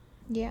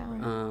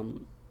 Yeah.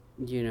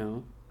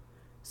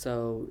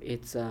 So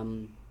it's I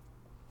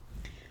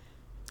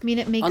mean,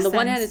 it makes on the sense.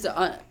 one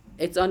hand,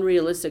 it's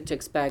unrealistic to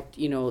expect,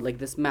 like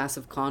this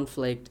massive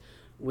conflict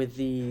with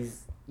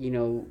these,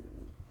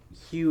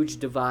 huge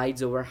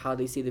divides over how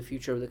they see the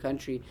future of the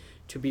country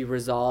to be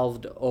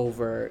resolved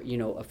over,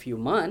 a few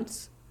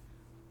months.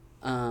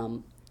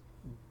 But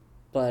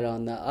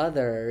on the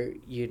other,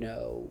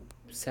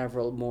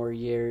 several more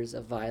years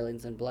of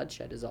violence and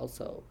bloodshed is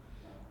also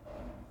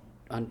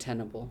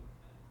untenable.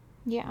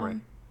 Yeah.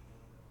 Right.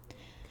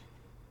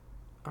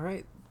 All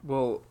right.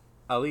 Well,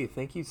 Ali,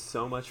 thank you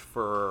so much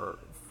for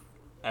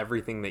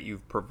everything that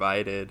you've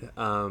provided.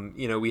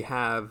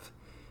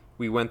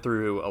 We went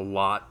through a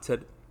lot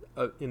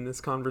in this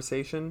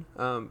conversation.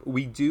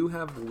 We do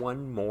have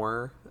one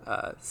more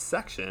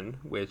section,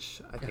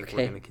 which I think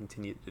we're going to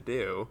continue to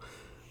do,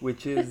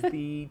 which is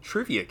the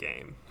trivia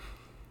game.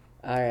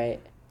 All right.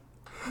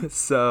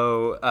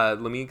 So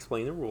let me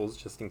explain the rules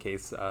just in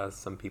case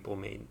some people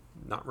may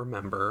not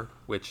remember,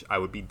 which I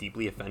would be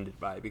deeply offended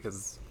by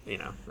because,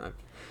 I've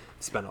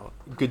spent a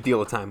good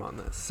deal of time on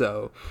this.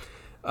 So,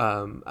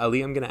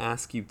 Ali, I'm going to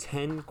ask you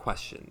 10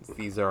 questions.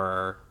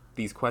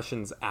 These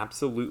questions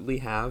absolutely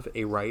have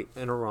a right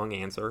and a wrong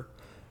answer.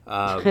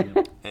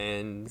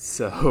 And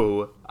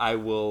so I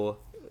will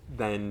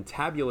then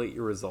tabulate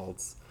your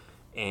results,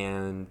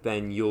 and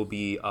then you'll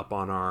be up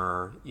on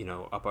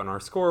our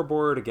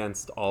scoreboard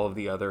against all of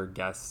the other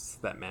guests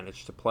that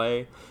managed to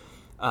play.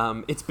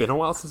 It's been a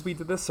while since we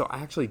did this, so I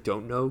actually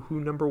don't know who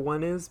number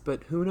one is,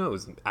 but who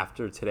knows?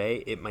 After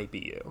today, it might be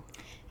you.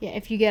 Yeah,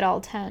 if you get all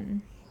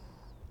 10.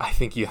 I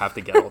think you have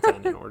to get all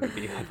 10 in order to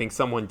be. I think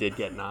someone did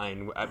get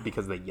 9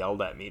 because they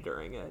yelled at me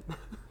during it.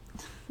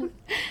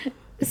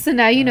 So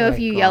now if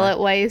you yell at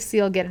Weiss,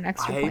 you'll get an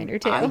extra point or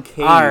two. I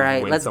cave all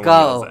right, when let's someone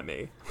go. Yells at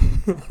me.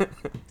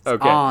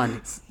 Okay.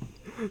 On.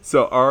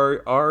 So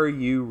are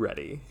you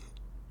ready?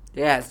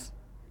 Yes.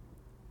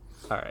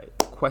 All right.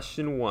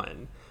 Question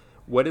 1.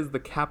 What is the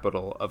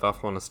capital of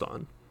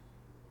Afghanistan?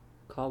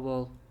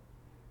 Kabul.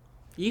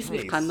 It used to be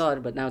Nice. Kandahar,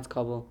 but now it's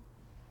Kabul.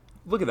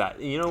 Look at that.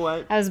 You know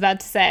what? I was about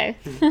to say.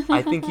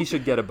 I think he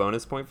should get a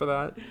bonus point for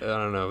that. I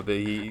don't know.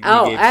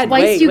 And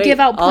Weiss, you give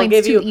out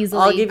points too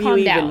easily. I'll give Calm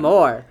you down. even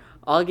more.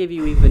 I'll give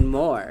you even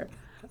more.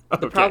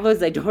 The Okay. problem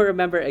is I don't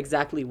remember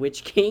exactly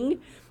which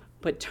king,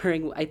 but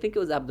I think it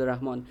was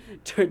Abdurrahman,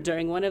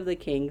 during one of the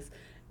kings,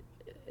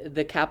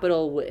 the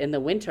capital in the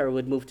winter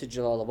would move to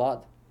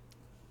Jalalabad.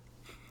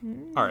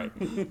 All right.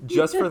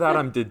 Just for that,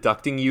 I'm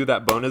deducting you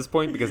that bonus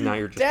point because now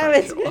you're just Damn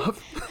trying it. to show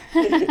off.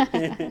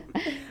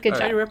 Good Trying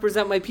to job.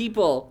 represent my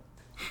people.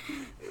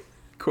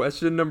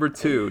 Question number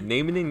 2.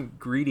 Name an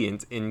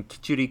ingredient in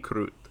khichdi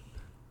krut.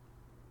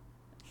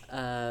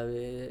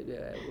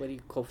 What do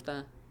you,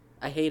 kofta?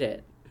 I hate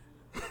it.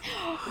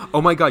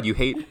 Oh my god, you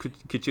hate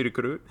khichdi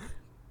krut?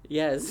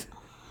 Yes.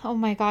 Oh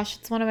my gosh,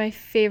 it's one of my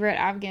favorite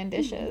Afghan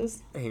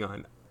dishes. Hang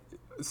on.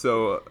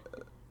 So,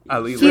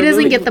 Ali, He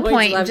doesn't get the Points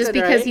point left just and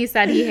because right. he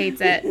said he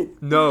hates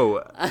it.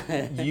 No,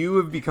 you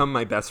have become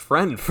my best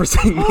friend for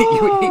saying that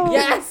you hate.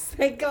 Yes,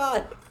 thank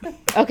God.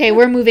 Okay,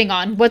 we're moving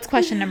on. What's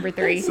question number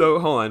 3? So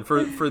hold on,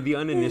 for the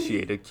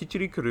uninitiated,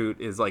 khichdi krut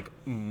is like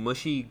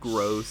mushy,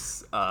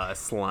 gross,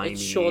 slimy.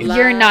 It's shola.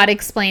 You're not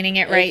explaining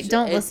it right. It's-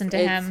 Don't it's- listen to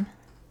it's- him.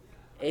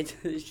 It's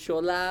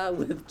shola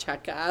with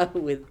chaka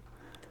with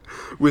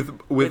with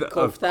a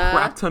kofta.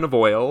 crap ton of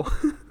oil.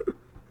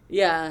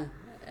 yeah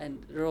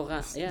and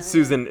roga. Yeah.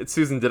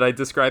 Susan, did I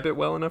describe it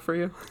well enough for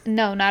you?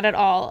 No, not at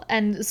all.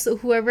 And so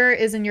whoever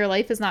is in your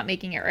life is not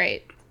making it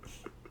right.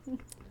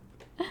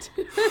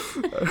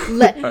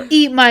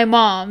 Eat my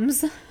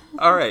moms.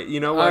 All right, you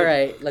know what? All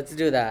right, let's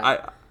do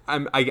that.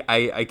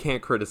 I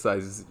can't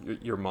criticize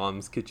your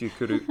mom's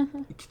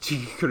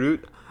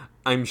kichikurut.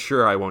 I'm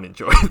sure I won't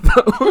enjoy it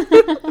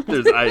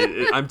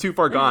though. I'm too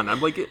far gone.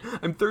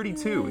 I'm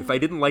 32. If I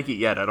didn't like it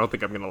yet, I don't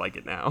think I'm gonna like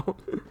it now.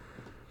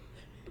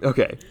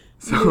 Okay,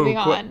 so Moving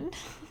on.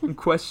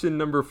 Question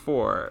number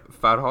 4: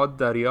 Farhad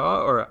Daria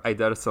or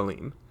Aidar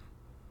Salim?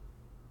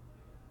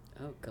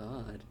 Oh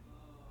God.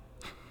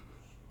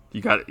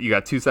 You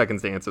got 2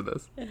 seconds to answer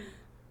this.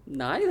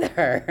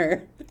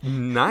 Neither.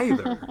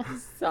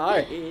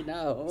 Sorry,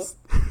 no.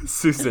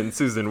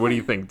 Susan, what do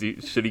you think?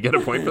 Should he get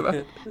a point for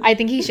that? I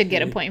think he should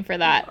get a point for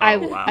that.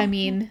 Oh, wow. I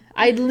mean,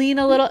 I'd lean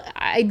a little.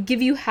 I'd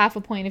give you half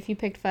a point if you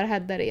picked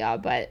Farhad Daria,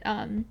 but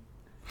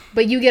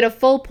you get a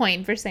full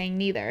point for saying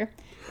neither.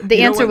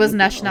 The answer was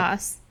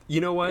Nashnas. You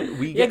know what?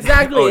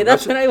 Exactly.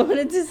 That's what I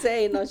wanted to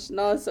say.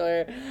 Nashnas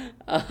or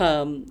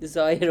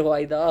Zahir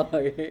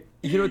Waida.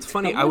 You know, it's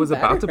funny. I was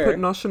about to put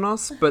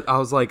Nashnas, but I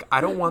was like,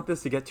 I don't want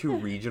this to get too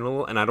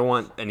regional, and I don't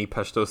want any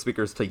Pashto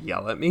speakers to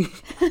yell at me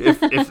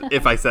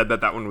if I said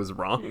that one was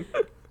wrong.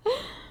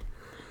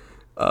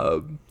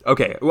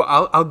 Okay,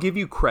 well, I'll give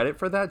you credit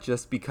for that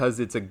just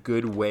because it's a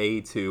good way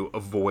to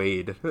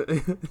avoid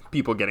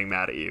people getting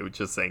mad at you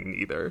just saying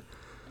neither.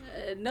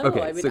 No,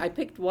 okay, I mean, I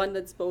picked one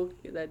that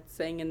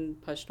sang in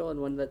Pashto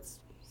and one that's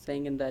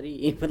sang in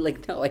Dari. But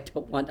no, I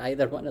don't want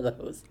either one of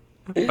those.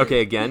 Okay,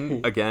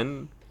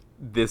 again,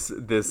 this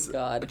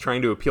God.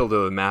 Trying to appeal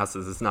to the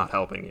masses is not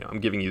helping you.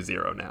 I'm giving you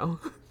 0 now.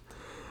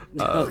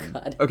 Oh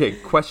God. Okay,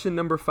 question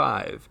number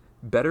 5: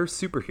 better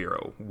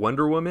superhero,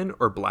 Wonder Woman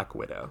or Black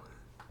Widow?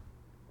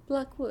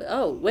 Black Widow.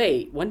 Oh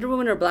wait, Wonder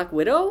Woman or Black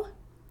Widow?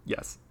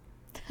 Yes.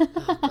 Oh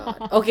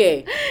God.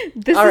 Okay.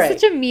 This All is right.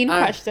 such a mean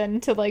question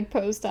to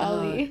pose to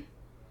Ali.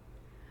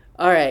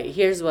 All right,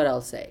 here's what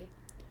I'll say.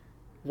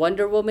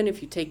 Wonder Woman,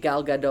 if you take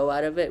Gal Gadot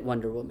out of it,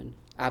 Wonder Woman.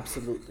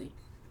 Absolutely.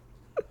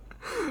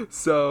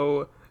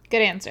 So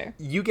Good answer.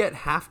 you get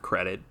half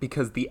credit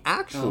because the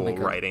actual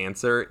right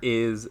answer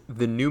is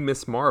the new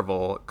Miss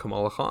Marvel,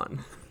 Kamala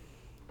Khan.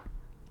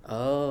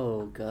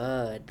 Oh,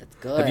 good. That's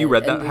good. Have you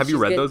read that? And Have you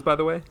read those, by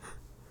the way?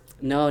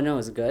 No,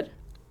 is it good?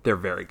 They're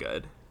very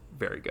good.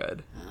 Very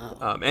good.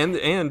 Oh.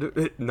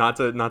 And not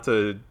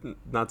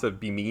to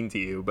be mean to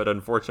you, but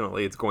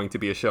unfortunately it's going to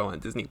be a show on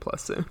Disney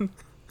Plus soon.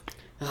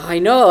 I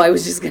know, I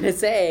was just gonna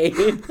say.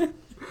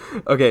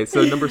 Okay,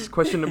 so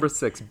question number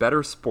 6: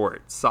 better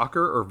sport,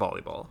 soccer or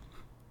volleyball?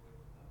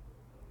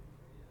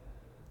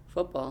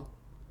 Football.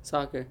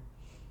 Soccer.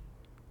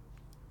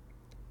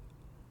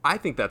 I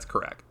think that's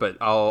correct, but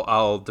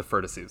I'll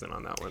defer to Susan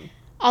on that one.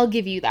 I'll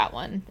give you that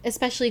one,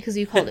 especially because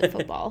you called it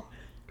football.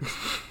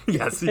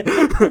 Yes, you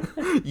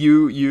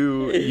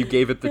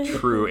gave it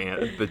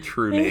the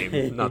true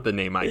name, not the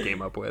name I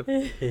came up with.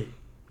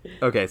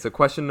 Okay, so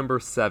question number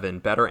 7: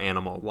 better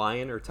animal,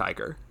 lion or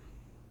tiger?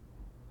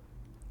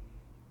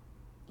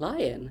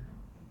 Lion.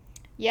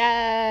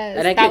 Yes,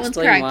 And I that can one's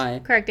explain correct.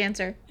 why. Correct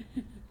answer.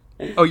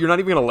 Oh, you're not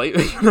even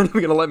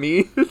gonna let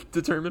me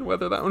determine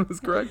whether that one was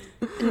correct?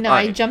 No, All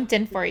I right. jumped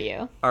in for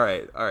you. All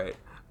right.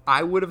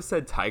 I would have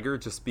said tiger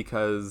just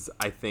because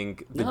I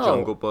think the No.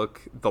 Jungle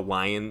Book, the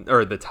lion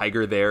or the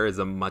tiger there is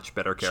a much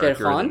better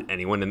character Khan? than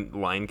anyone in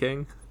Lion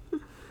King.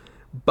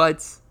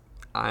 But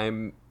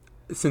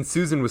since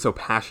Susan was so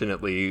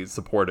passionately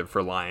supportive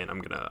for lion,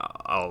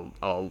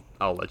 I'll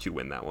let you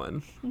win that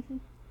one.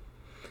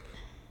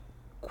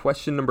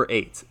 Question number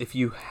 8: if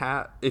you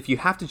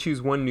have to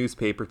choose one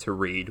newspaper to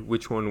read,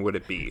 which one would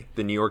it be?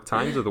 The New York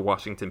Times or the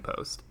Washington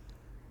Post?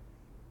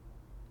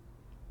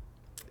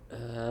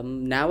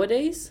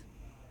 Nowadays,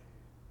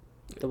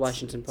 the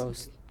Washington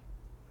Post.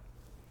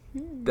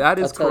 That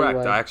is I'll tell you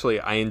correct. why.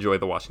 I enjoy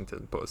the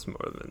Washington Post more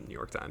than the New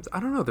York Times.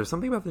 I don't know. There's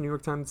something about the New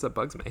York Times that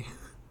bugs me.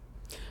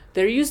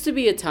 There used to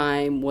be a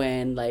time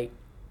when the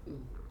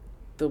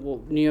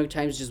New York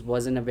Times just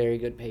wasn't a very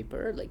good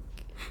paper,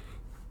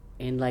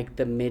 in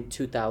the mid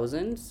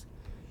 2000s,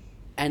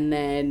 and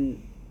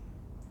then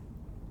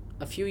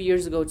a few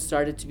years ago it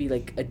started to be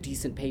a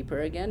decent paper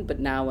again. But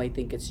now I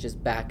think it's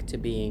just back to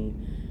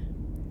being,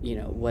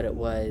 what it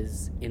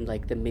was in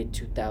the mid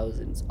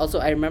 2000s. Also,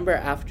 I remember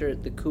after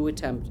the coup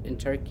attempt in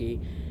Turkey,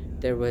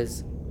 there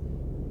was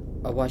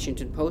a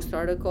Washington Post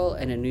article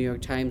and a New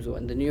York Times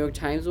one. The New York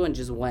Times one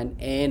just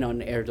went in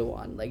on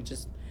Erdogan,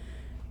 just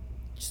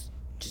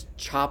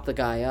chop the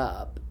guy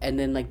up. And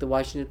then the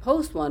Washington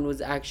Post one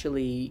was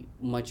actually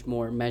much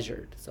more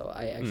measured. So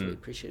I actually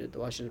appreciated the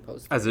Washington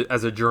Post.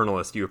 As a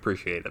journalist, you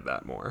appreciated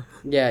that more.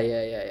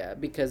 Yeah.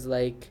 Because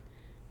I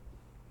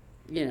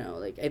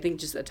think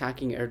just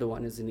attacking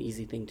Erdogan is an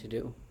easy thing to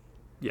do.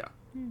 Yeah.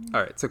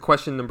 All right. So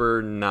question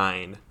number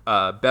 9: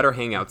 better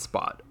hangout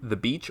spot, the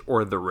beach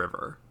or the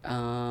river?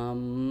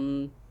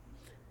 The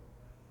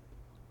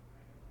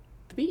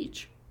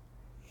beach.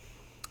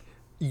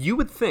 You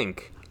would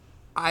think.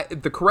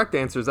 The correct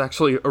answer is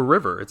actually a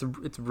river. It's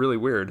really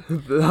weird.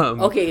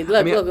 Okay,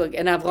 look.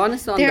 In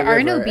Afghanistan, There the are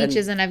river, no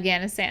beaches in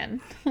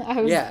Afghanistan.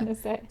 I was gonna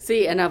say.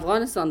 See, in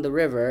Afghanistan, the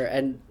river,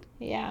 and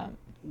Yeah.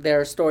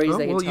 There are stories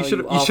I can well, tell you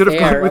you off should have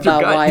gone air with your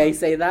about gut. why I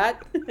say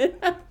that.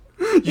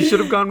 You should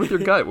have gone with your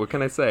gut. What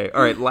can I say?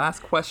 All right,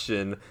 last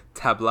question.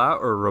 Tabla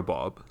or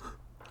Rabab?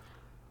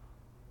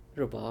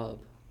 Rabab.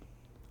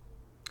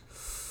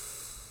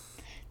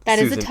 That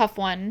is Susan. a tough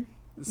one.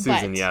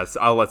 Susan, but, yes.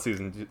 I'll let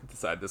Susan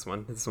decide this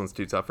one. This one's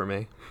too tough for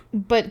me.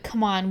 But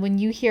come on, when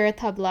you hear a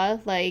tabla,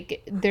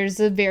 like, there's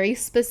a very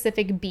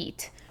specific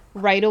beat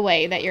right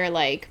away that you're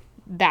like,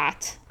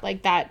 that.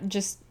 Like, that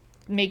just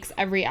makes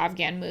every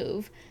Afghan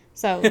move.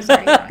 So,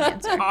 sorry for my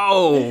answer.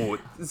 Oh,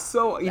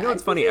 so you know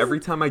it's funny. Every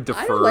time I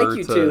defer I don't like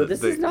you to two.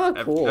 This is not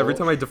cool. Every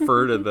time I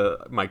defer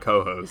to my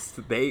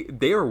co-host, they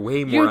are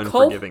way more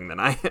unforgiving than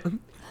I am.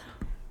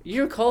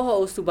 Your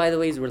co-host, who by the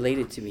way is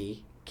related to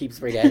me, keeps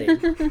forgetting.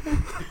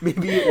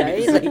 Maybe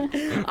Right? Like,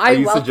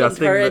 I welcomed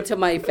her into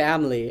my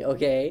family.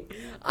 Okay,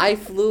 I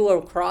flew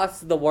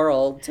across the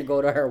world to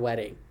go to her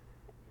wedding.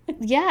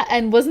 Yeah,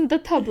 and wasn't the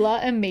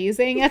tabla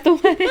amazing at the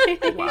wedding?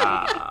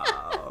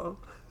 Wow.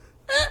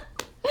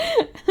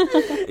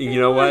 You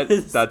know what?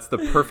 That's the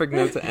perfect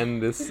note to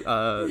end this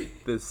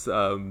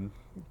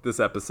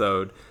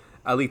episode.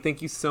 Ali,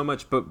 thank you so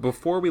much. But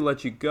before we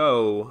let you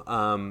go,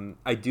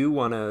 I do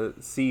want to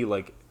see,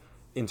 like,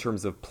 in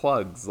terms of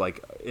plugs,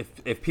 like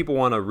if people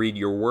want to read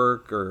your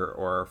work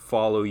or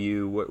follow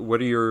you, what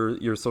are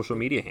your social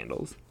media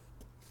handles?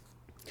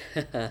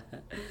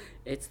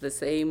 It's the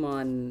same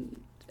on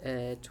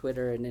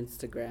Twitter and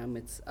Instagram.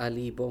 It's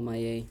Ali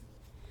Bomaye.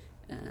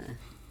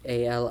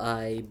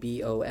 ALIBOMAYE.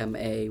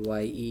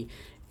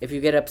 If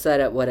you get upset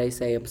at what I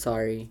say, I'm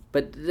sorry.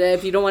 But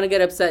if you don't want to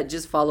get upset,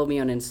 just follow me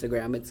on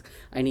Instagram.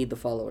 I need the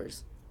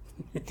followers.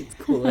 It's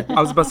cool.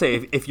 I was about to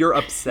say, if you're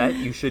upset,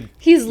 you should.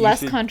 He's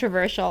less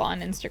controversial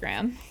on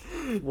Instagram.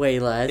 Way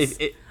less.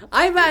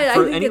 I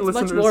think it's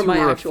much more my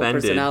actual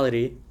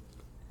personality.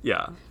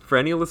 Yeah. For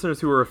any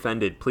listeners who are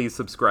offended, please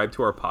subscribe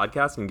to our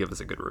podcast and give us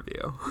a good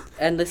review.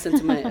 And listen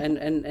to my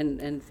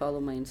and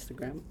follow my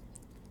Instagram.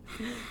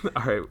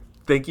 All right.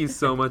 Thank you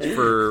so much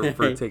for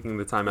taking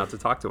the time out to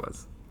talk to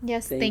us.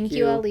 Yes, thank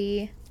you,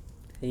 Ali.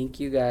 Thank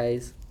you,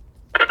 guys.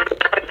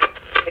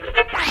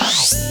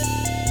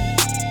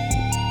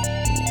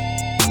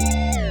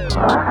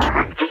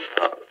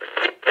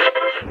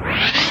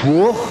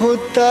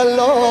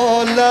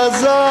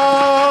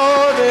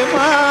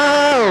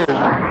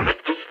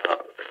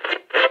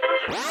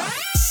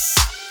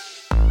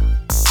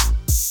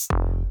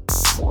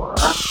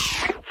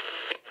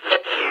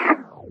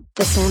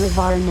 The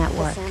Samivara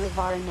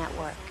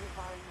Network.